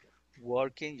years?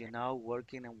 Working,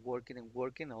 working and working and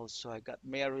working. Also, I got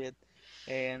married,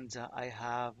 and I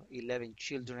have 11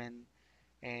 children,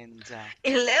 and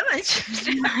 11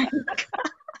 children. My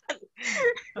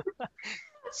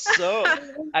so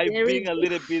I've very been a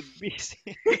little bit busy.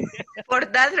 For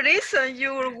that reason,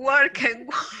 you were working,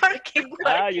 working,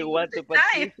 You working all want the to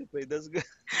time. participate? That's good.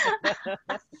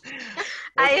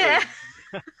 I, Okay.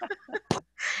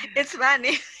 it's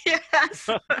funny. Your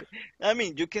answer. I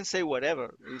mean, you can say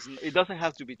whatever. It doesn't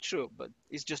have to be true, but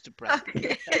it's just to practice.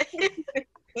 Okay.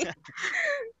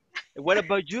 What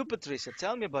about you, Patricia?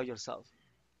 Tell me about yourself.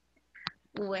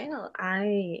 well.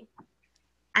 I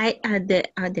at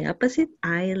the opposite.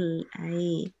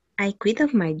 I quit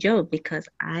of my job because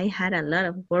I had a lot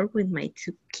of work with my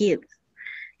 2 kids.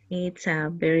 It's a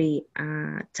very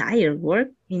tired work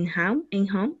in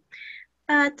home.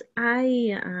 but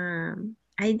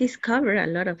I discover a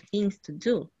lot of things to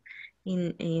do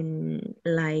in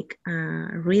like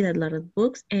read a lot of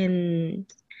books, and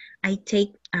I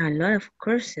take a lot of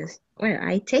courses. Well,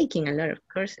 I taking a lot of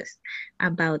courses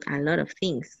about a lot of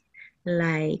things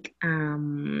like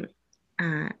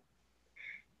uh,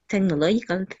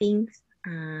 technological things,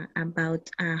 about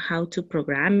how to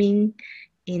programming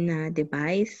in a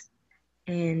device,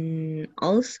 and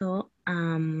also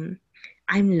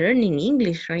I'm learning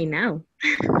English right now.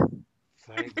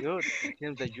 Very good. It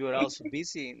seems that you are also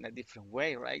busy in a different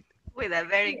way, right? With a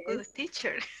very good Yes,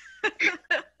 teacher.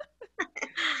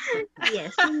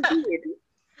 yes, indeed.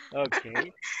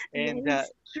 Okay. That And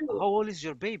is true. how old is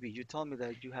your baby? You told me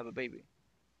that you have a baby.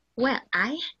 Well,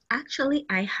 I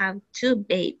have two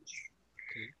babies.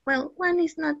 Okay. Well, one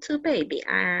is not too baby.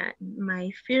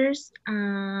 My first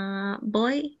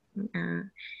boy, uh,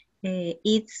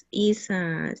 it's is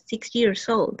 6 years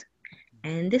old,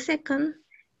 and the second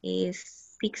is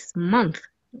 6 months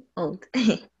old.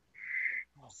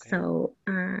 Okay. So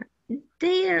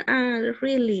they are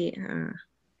really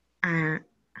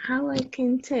how I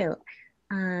can tell.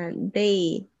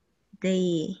 They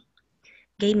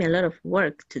gave me a lot of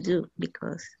work to do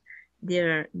because they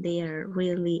are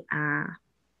really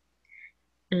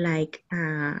like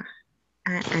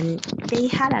and they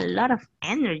had a lot of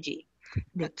energy,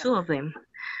 the two of them.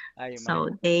 I So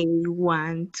imagine. they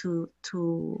want to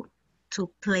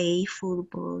play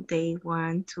football. They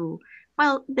want to.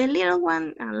 Well, the little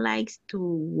one likes to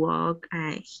walk.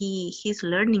 He's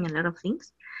learning a lot of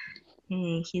things.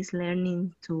 He's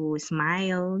learning to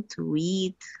smile, to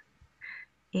eat,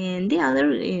 and the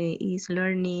other is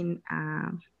learning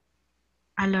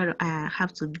a lot how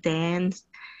to dance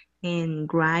and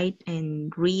write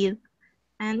and read.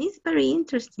 And it's very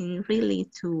interesting, really,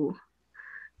 to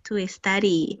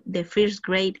study the first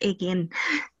grade again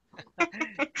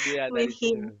Yeah, that with is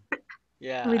him, true.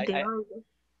 Yeah, with the older.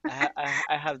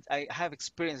 I have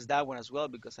experienced that one as well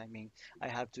because I mean I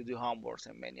have to do homeworks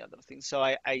and many other things. So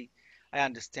I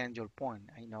understand your point.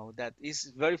 I know that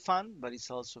it's very fun, but it's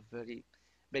also very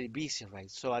busy, right?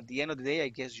 So at the end of the day, I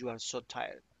guess you are so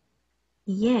tired.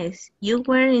 Yes, you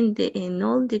were in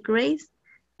all the grades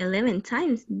 11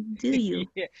 times, do you?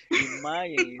 Yeah,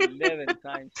 imagine 11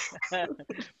 times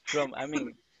from I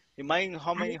mean imagine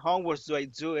how I many homeworks do I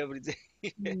do every day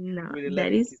no, with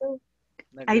that 11 is kids. so.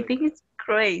 Not I good. think it's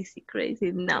crazy,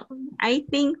 crazy. No, I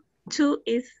think two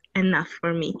is enough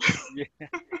for me. Yeah.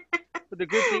 But the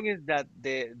good thing is that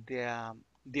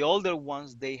the older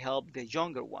ones they help the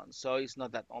younger ones, so it's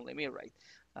not that only me, right?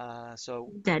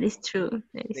 So That is true.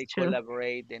 That is they true.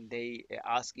 collaborate and they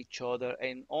ask each other,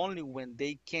 and only when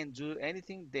they can't do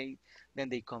anything, they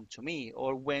come to me.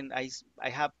 Or when I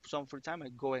have some free time, I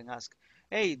go and ask,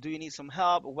 hey, do you need some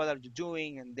help? What are you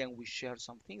doing? And then we share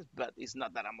some things. But it's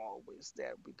not that I'm always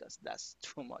there because that's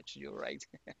too much. You're right.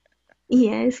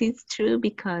 Yes, it's true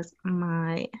because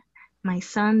my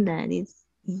son that is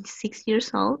 6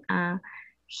 years old,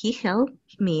 he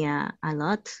helped me a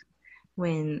lot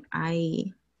when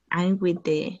I'm with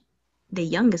the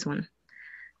youngest one.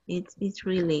 It's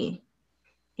really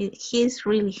he's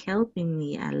really helping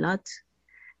me a lot.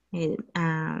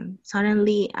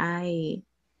 Suddenly I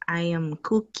am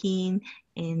cooking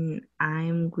and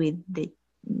I'm with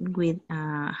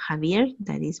Javier,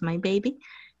 that is my baby,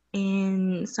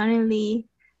 and suddenly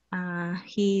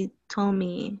he told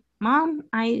me, "Mom,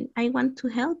 I want to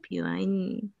help you.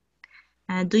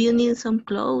 Do you need some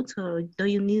clothes or do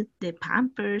you need the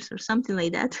Pampers or something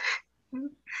like that?"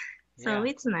 So Yeah.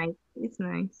 it's nice. It's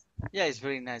nice. Yeah, it's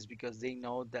very nice because they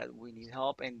know that we need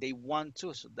help and they want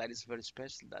to. So that is very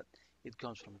special that it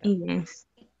comes from them. Yes,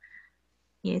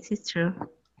 yes, it's true.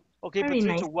 Okay, Very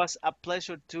Patricia, nice. was a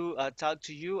pleasure to talk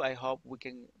to you. I hope we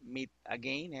can meet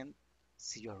again and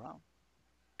see you around.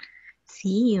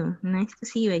 See you. Nice to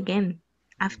see you again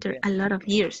after Yeah. a lot of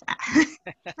years.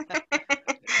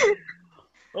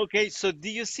 Okay, so do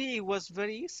you see it was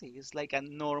very easy? It's like a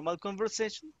normal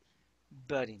conversation,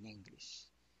 but in English.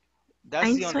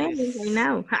 That's I'm the only sweating right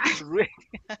now. re-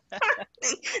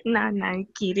 No, no, I'm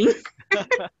kidding.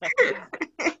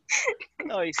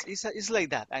 no, it's like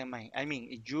that. I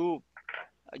mean,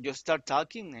 you start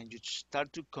talking and you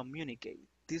start to communicate.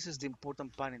 This is the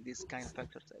important part in this kind of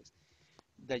exercise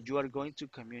that you are going to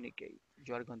communicate.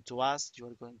 You are going to ask, you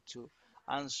are going to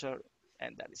answer,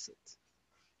 and that is it.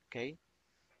 Okay?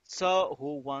 So,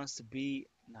 who wants to be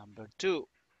number two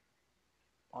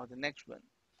or the next one?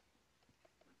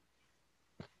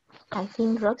 I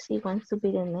think Roxy wants to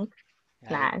be the next.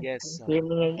 I Nah, guess I'm so.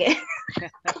 kidding again.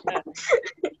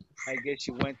 I guess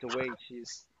she went away.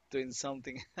 She's doing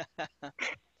something.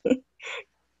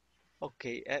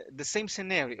 Okay, the same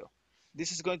scenario.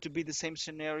 This is going to be the same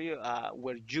scenario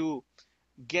where you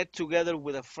get together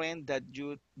with a friend that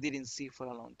you didn't see for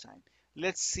a long time.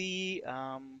 Let's see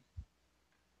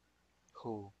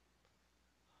who.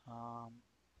 Um,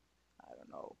 I don't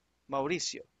know.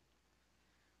 Mauricio.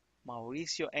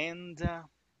 Mauricio and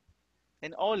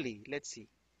Oli. Let's see.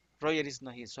 Roger is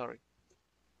not here. Sorry.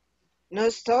 No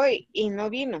estoy y no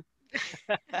vino.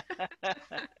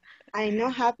 I no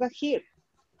have a here.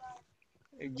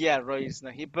 Yeah, Roger is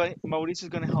not here, but Mauricio is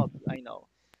gonna help you. I know.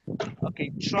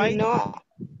 Okay, I know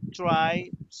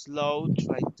try slow.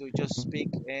 Try to just speak,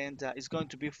 and it's going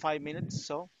to be 5 minutes.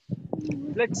 So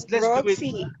let's do it.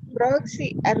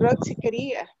 A Roxy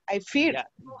quería. I fear. Ya,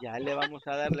 ya le vamos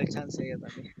a dar la chance a ella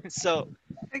también. So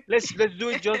let's do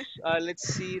it just let's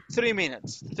see 3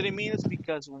 minutes. 3 minutes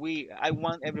because I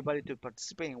want everybody to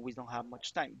participate and we don't have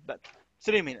much time. But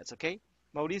 3 minutes, okay?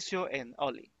 Mauricio and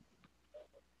Oli.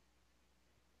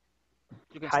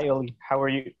 You can Hi, start. Oli. How are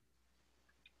you?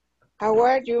 How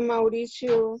are you,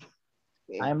 Mauricio?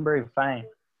 I'm very fine.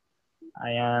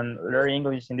 I am learning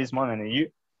English in this moment. And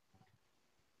you?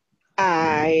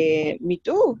 Me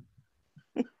too.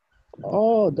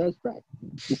 Oh, that's right.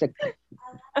 It's a,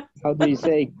 how do you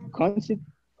say, coincidence?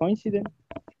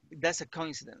 That's a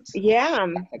coincidence. Yeah, A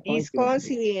it's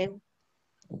coincidence.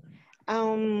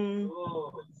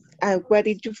 coincident. Where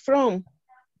did you from?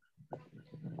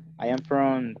 I am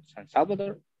from San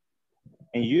Salvador.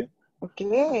 And you?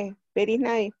 Okay, very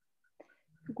nice.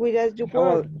 Where does you How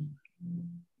work? are,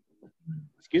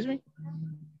 excuse me?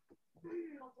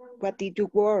 What did you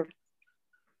work?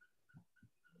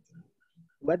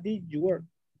 What did you work?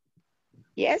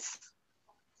 Yes.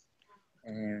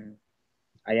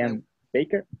 I am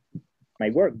baker.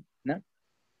 My work, no?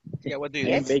 Yeah, what do you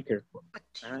I am do? Yes. baker.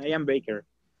 I am baker.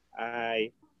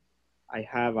 I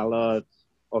have a lot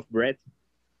of bread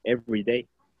every day.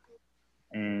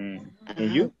 And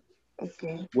you?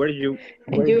 Okay. Where you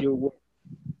And you? work?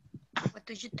 What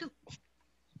do you do?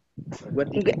 What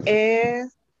did you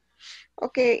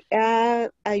Okay.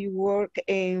 I work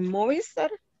in Movistar.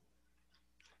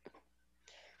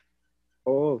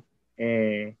 Oh,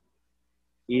 is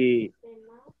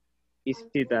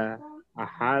it a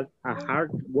hard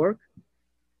work?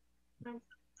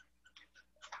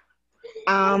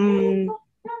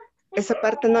 Esa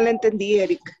parte no la entendí,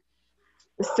 Eric.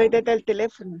 Estoy desde el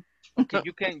teléfono. Okay,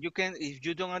 you can if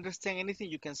you don't understand anything,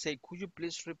 you can say, could you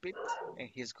please repeat? And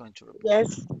he's going to repeat.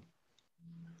 Yes.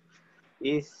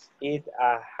 Is it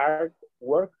a hard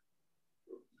work?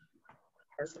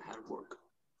 Hard work.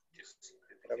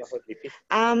 Trabajo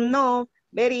difícil. No,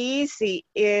 very easy.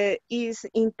 Is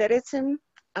interesting.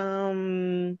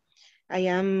 I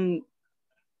am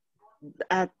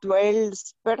a 12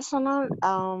 personal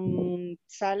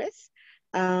sales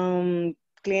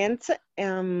clients.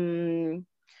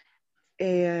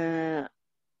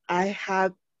 I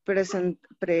have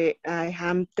I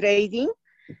am trading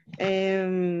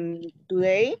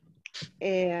today.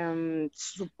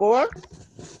 Support.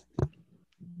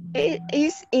 It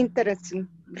is interesting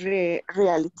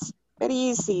reality. Very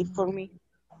easy for me.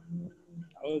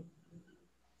 Oh,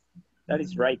 that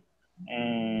is right.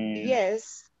 And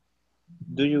Yes.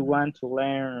 do you want to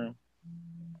learn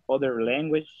other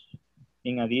language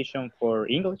in addition for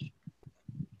English?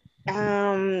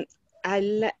 I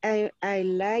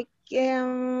like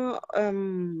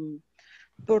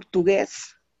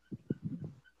Portuguese.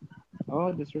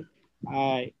 Oh, that's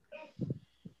right.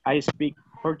 I speak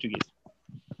Portuguese.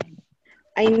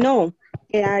 I know.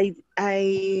 I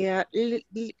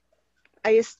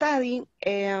study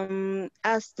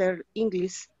after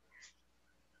English.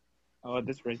 Oh,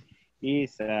 that's right.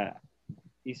 It's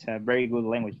a very good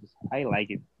language. I like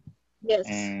it. Yes.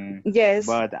 And Yes.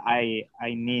 but I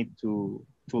need to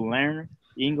learn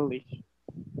English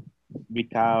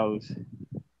because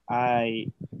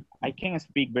I can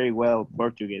speak very well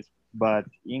Portuguese, but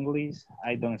English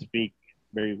I don't speak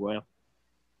very well.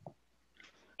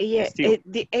 Yeah. Still.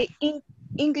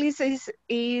 English is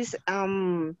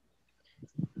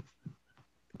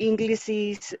English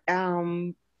is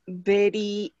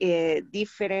very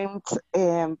different.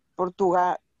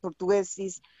 Portuguese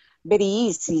is very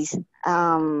easy.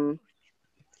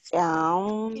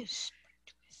 Yes.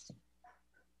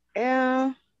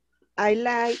 I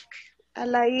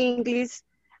like English.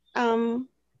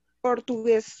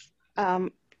 Portuguese.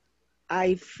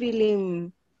 I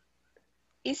feeling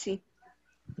easy.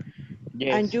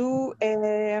 Yes. And you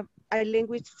a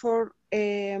language for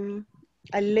a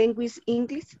language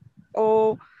English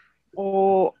o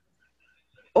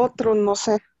otro, no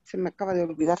sé, se me acaba de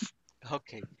olvidar.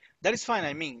 Okay, That is fine.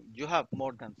 I mean, you have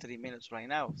more than 3 minutes right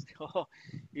now.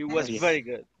 It Oh, was yeah. very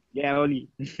good. Yeah, Oli.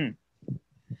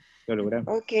 Lo logramos.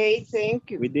 Okay,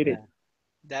 thank you. We did it. Yeah,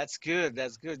 that's good.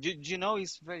 That's good. You know,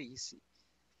 it's very easy.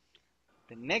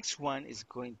 The next one is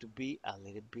going to be a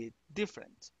little bit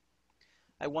different.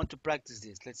 I want to practice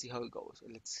this. Let's see how it goes.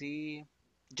 Let's see.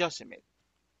 Just a minute.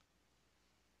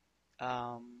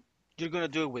 Um, you're gonna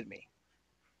do it with me.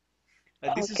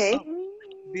 This is Okay. some.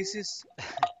 This is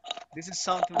this is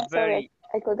something I'm sorry, very.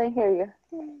 I couldn't hear you.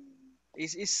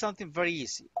 It's something very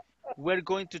easy. We're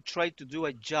going to try to do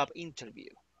a job interview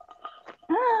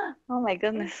Oh my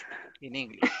goodness. in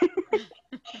English.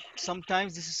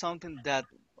 Sometimes this is something that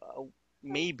uh,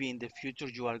 maybe in the future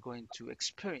you are going to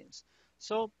experience.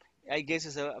 So I guess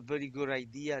it's a very good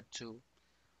idea to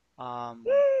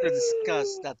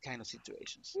discuss that kind of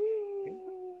situations. Okay.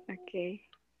 Okay.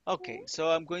 Okay. So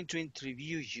I'm going to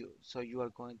interview you. So you are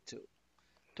going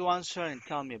to answer and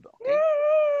tell me about. Okay.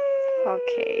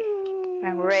 Okay.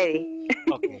 I'm ready.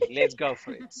 Okay. Let's go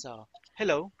for it. So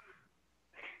hello.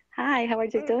 Hi, how are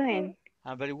you doing?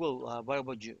 I'm very well. What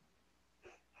about you?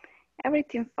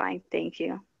 Everything fine, thank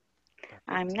you.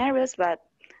 I'm Perfect. nervous, but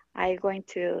I'm going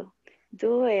to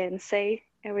do and say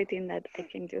everything that I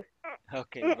can do.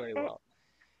 Okay. Very well.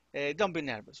 Don't be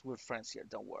nervous. We're friends here.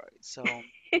 Don't worry. So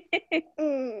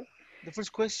the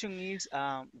first question is,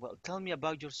 well, tell me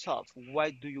about yourself.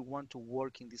 Why do you want to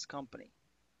work in this company?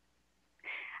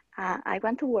 I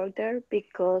want to work there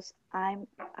because I'm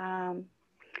um,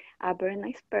 a very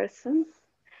nice person.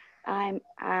 I'm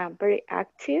very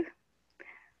active.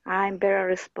 I'm very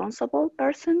responsible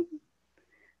person.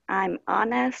 I'm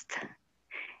honest,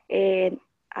 and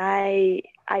I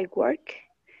work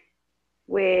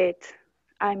with.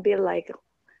 I'm be like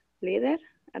leader.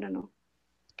 I don't know,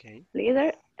 Okay.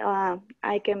 leader.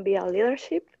 I can be a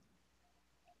leadership,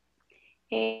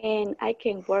 and I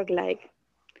can work like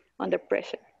under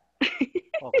pressure.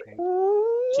 Okay.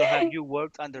 So have you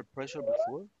worked under pressure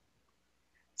before?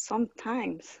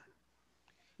 Sometimes,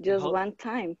 And just one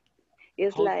time.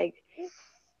 It's how, like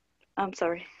I'm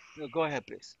sorry. no, go ahead,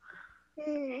 please.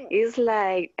 It's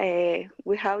like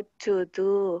we have to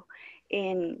do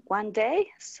in one day,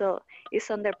 so it's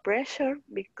under pressure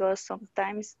because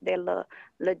sometimes the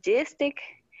logistic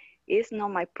is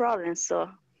not my problem. So,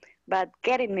 but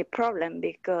getting me problem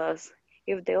because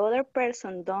if the other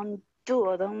person don't do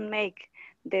or don't make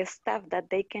the stuff that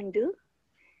they can do,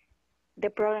 the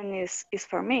problem is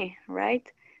for me, right?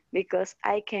 Because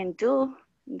I can do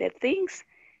the things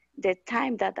the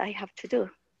time that I have to do.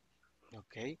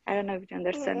 Okay. I don't know if you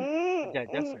understand. Yeah,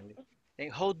 definitely.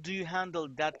 And how do you handle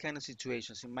that kind of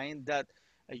situations? In mind that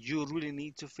you really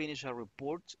need to finish a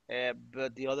report,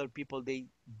 but the other people they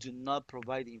do not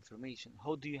provide the information.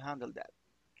 How do you handle that?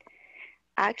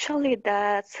 Actually,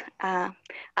 that's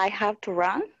I have to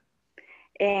run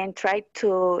and try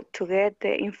to get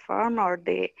the inform or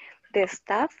the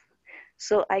stuff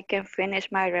so I can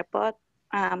finish my report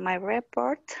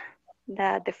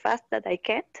the fast that I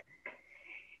can,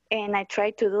 and I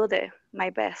try to do the my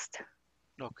best.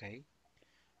 Okay.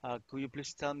 Could you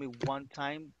please tell me one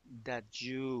time that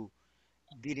you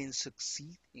didn't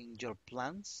succeed in your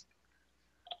plans?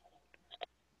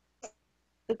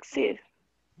 Succeed.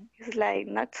 It's like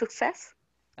not success.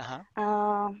 Uh-huh.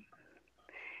 Um,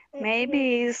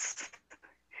 maybe it's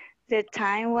the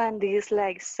time when it's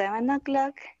like 7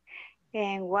 o'clock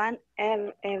and one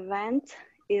event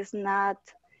is not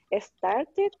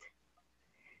started,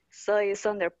 so it's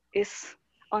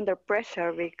under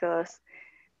pressure because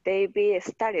they be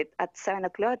started at 7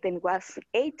 o'clock and was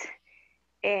 8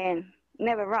 and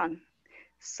never run.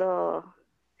 So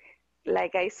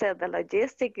like I said, the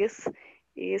logistic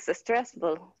is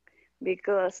stressful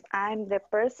because I'm the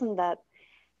person that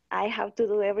I have to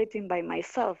do everything by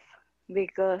myself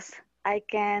because I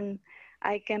can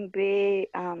I can be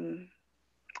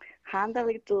handle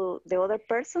it to the other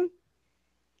person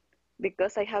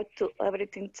because I have to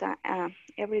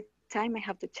every time I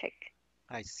have to check.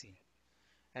 I see.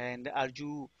 And are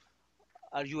you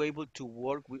able to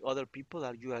work with other people?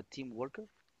 Are you a team worker?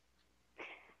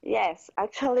 Yes,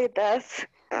 actually that's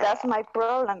my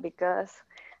problem because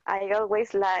I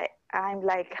always I'm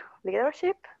like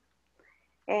leadership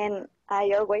and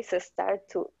I always start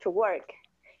to work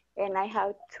and I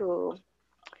have to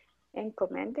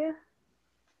encomend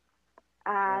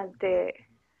the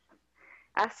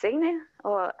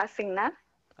asignar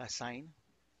Assign?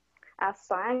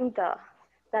 assign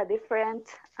the different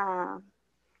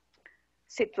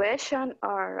situation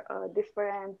or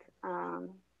different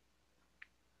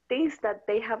things that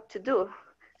they have to do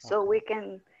so Okay. we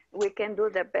can do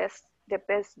the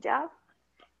best job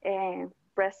and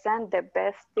present the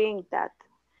best thing that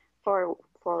for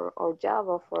our job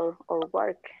or for our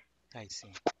work. I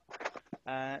see.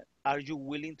 Are you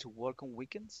willing to work on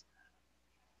weekends?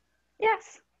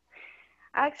 Yes,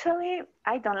 actually,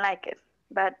 I don't like it,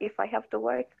 but if I have to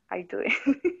work, I do it.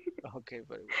 Okay,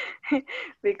 very well.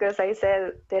 Because I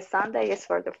said the Sunday is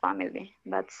for the family,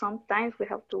 but sometimes we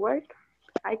have to work.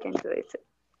 I can do it.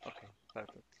 Okay,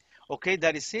 perfect. Okay,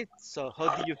 that is it. So, how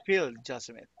do you feel,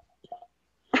 Jasmine?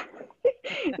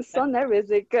 So nervous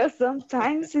because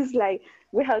sometimes it's like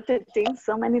we have to think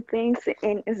so many things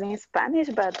in Spanish,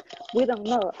 but we don't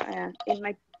know. In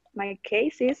my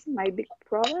case is my big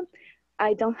problem.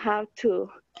 I don't have to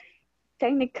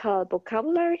technical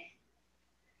vocabulary,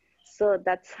 so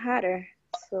that's harder.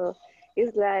 So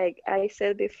it's like I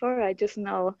said before, I just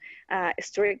know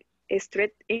street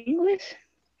English,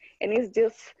 and it's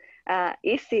just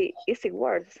easy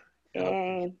words. Okay.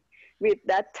 And with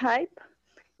that type,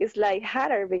 it's like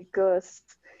harder because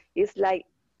it's like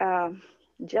um,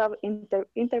 job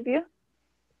interview.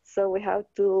 So we have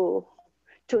to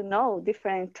know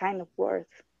different kind of words.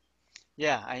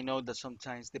 Yeah, I know that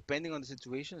sometimes, depending on the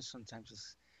situation, sometimes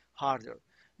it's harder.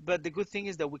 But the good thing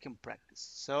is that we can practice.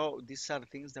 So these are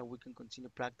things that we can continue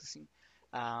practicing.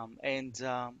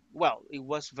 Well, it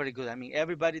was very good. I mean,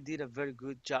 everybody did a very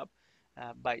good job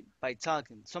by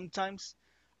talking. Sometimes,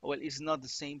 well, it's not the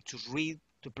same to read,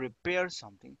 to prepare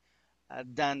something,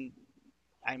 than,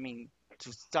 I mean,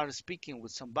 to start speaking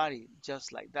with somebody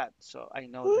just like that. So I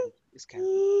know that it's kind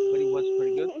of difficult, but it was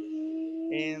very good.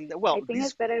 And well, I think this,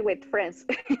 it's better with friends.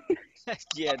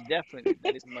 yeah, definitely,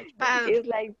 that is much better. But It's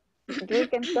like we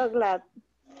can talk lot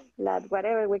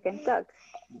whatever we can talk,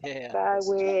 Yeah, but that's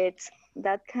with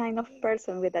that kind of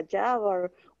person with a job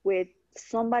or with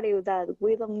somebody that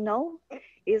we don't know,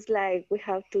 it's like we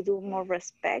have to do more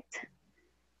respect.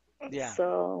 yeah,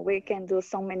 So we can do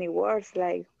so many words,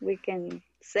 like we can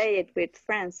say it with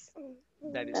friends.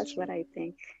 that is That's true. what I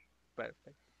think.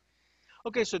 Perfect.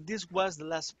 Okay, so this was the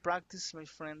last practice, my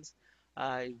friends.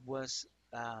 I was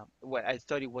well, I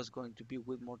thought it was going to be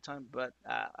with more time, but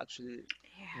actually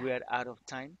yeah, we are out of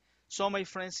time. So, my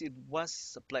friends, it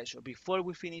was a pleasure. Before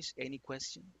we finish, any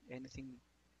question, anything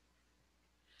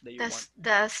that you want?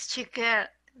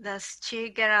 does she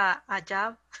get a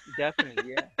job?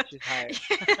 Definitely, yeah, she's hired.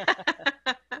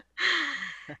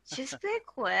 She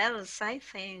speak well, I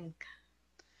think.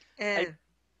 I Uh,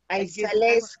 I I guess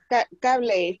sales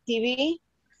cable TV.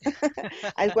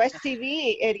 I watch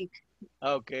TV, Eric.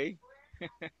 okay.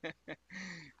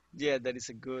 Yeah, that is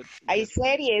a good I good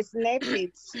thing. series,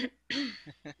 Netflix.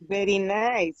 Very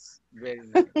nice. Very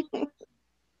nice.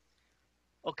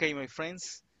 Okay, my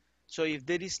friends. So if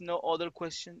there is no other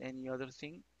question, any other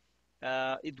thing,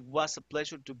 it was a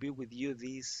pleasure to be with you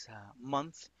this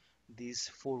month, these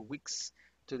 4 weeks.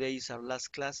 Today is our last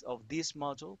class of this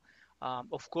module.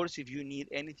 Of course, if you need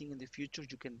anything in the future,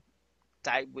 you can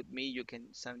type with me, you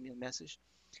can send me a message.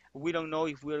 We don't know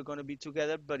if we are going to be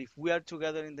together, but if we are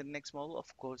together in the next module,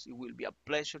 of course, it will be a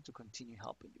pleasure to continue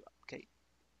helping you. Okay.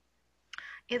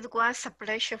 it was a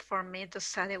pleasure for me to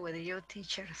study with you,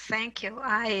 teacher. Thank you.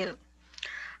 I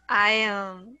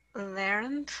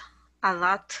learned a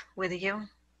lot with you.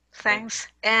 Thank you. Thanks.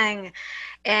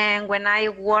 And when I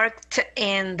worked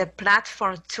in the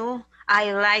platform too,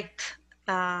 I liked.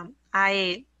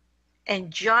 I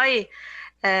enjoy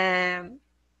um,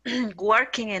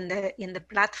 working in the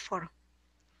platform,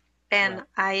 and Well,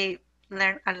 I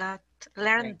learned a lot.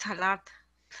 thank Learned you. a lot.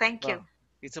 Thank you. Well,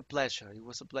 it's a pleasure. It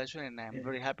was a pleasure, and I'm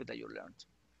very happy that you learned.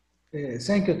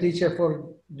 Thank you, teacher,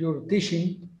 for your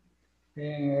teaching.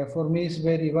 For me, it's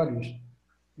very valuable,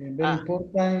 very Ah,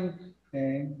 important.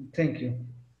 And thank you.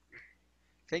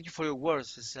 thank you for your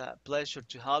words. It's a pleasure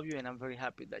to help you, and I'm very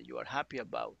happy that you are happy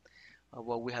about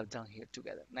what we have done here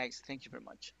together. Nice. Thank you very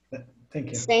much.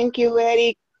 Thank you. Thank you,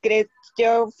 Eric. Great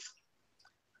job.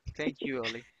 Thank you,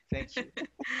 Oli. Thank you.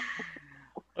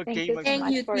 Thank Okay, you my so Thank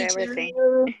much you, friends. for teacher. everything.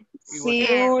 It was See a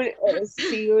And you.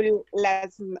 See you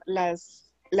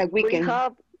last We weekend.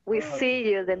 hope we okay. see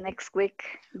you the next week.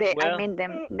 I Well, mean the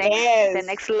Yes.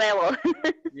 next level.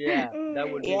 yeah, that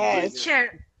would be very Yes. good.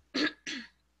 teacher,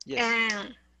 Yes.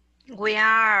 and we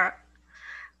are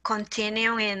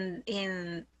continuing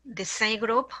in the same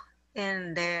group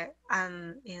in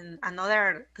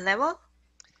another level.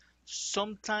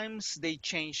 Sometimes they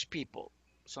change people.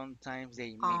 Sometimes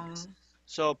they mix. Um,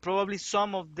 So probably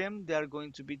some of them they are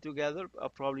going to be together.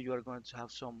 Probably you are going to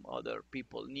have some other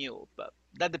people new, but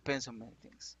that depends on many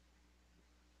things.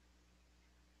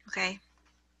 okay.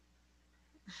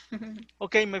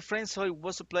 Okay, my friends. So it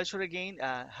was a pleasure again.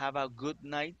 Have a good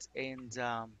night and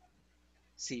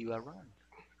see you around.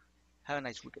 Have a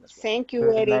nice weekend as well. Thank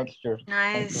you, Eric.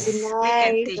 Nice Good weekend,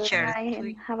 night. teacher. Bye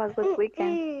and have a good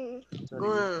weekend.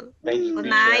 Good. Thank you, Good teacher.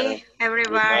 night,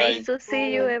 Good Nice night. everybody. to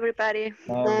see you, everybody.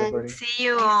 Good night. See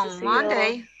you Nice to on see you all.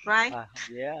 Monday, right?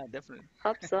 Yeah, definitely.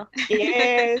 Hope so.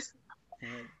 Yes.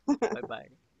 Bye bye.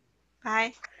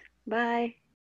 Bye. Bye.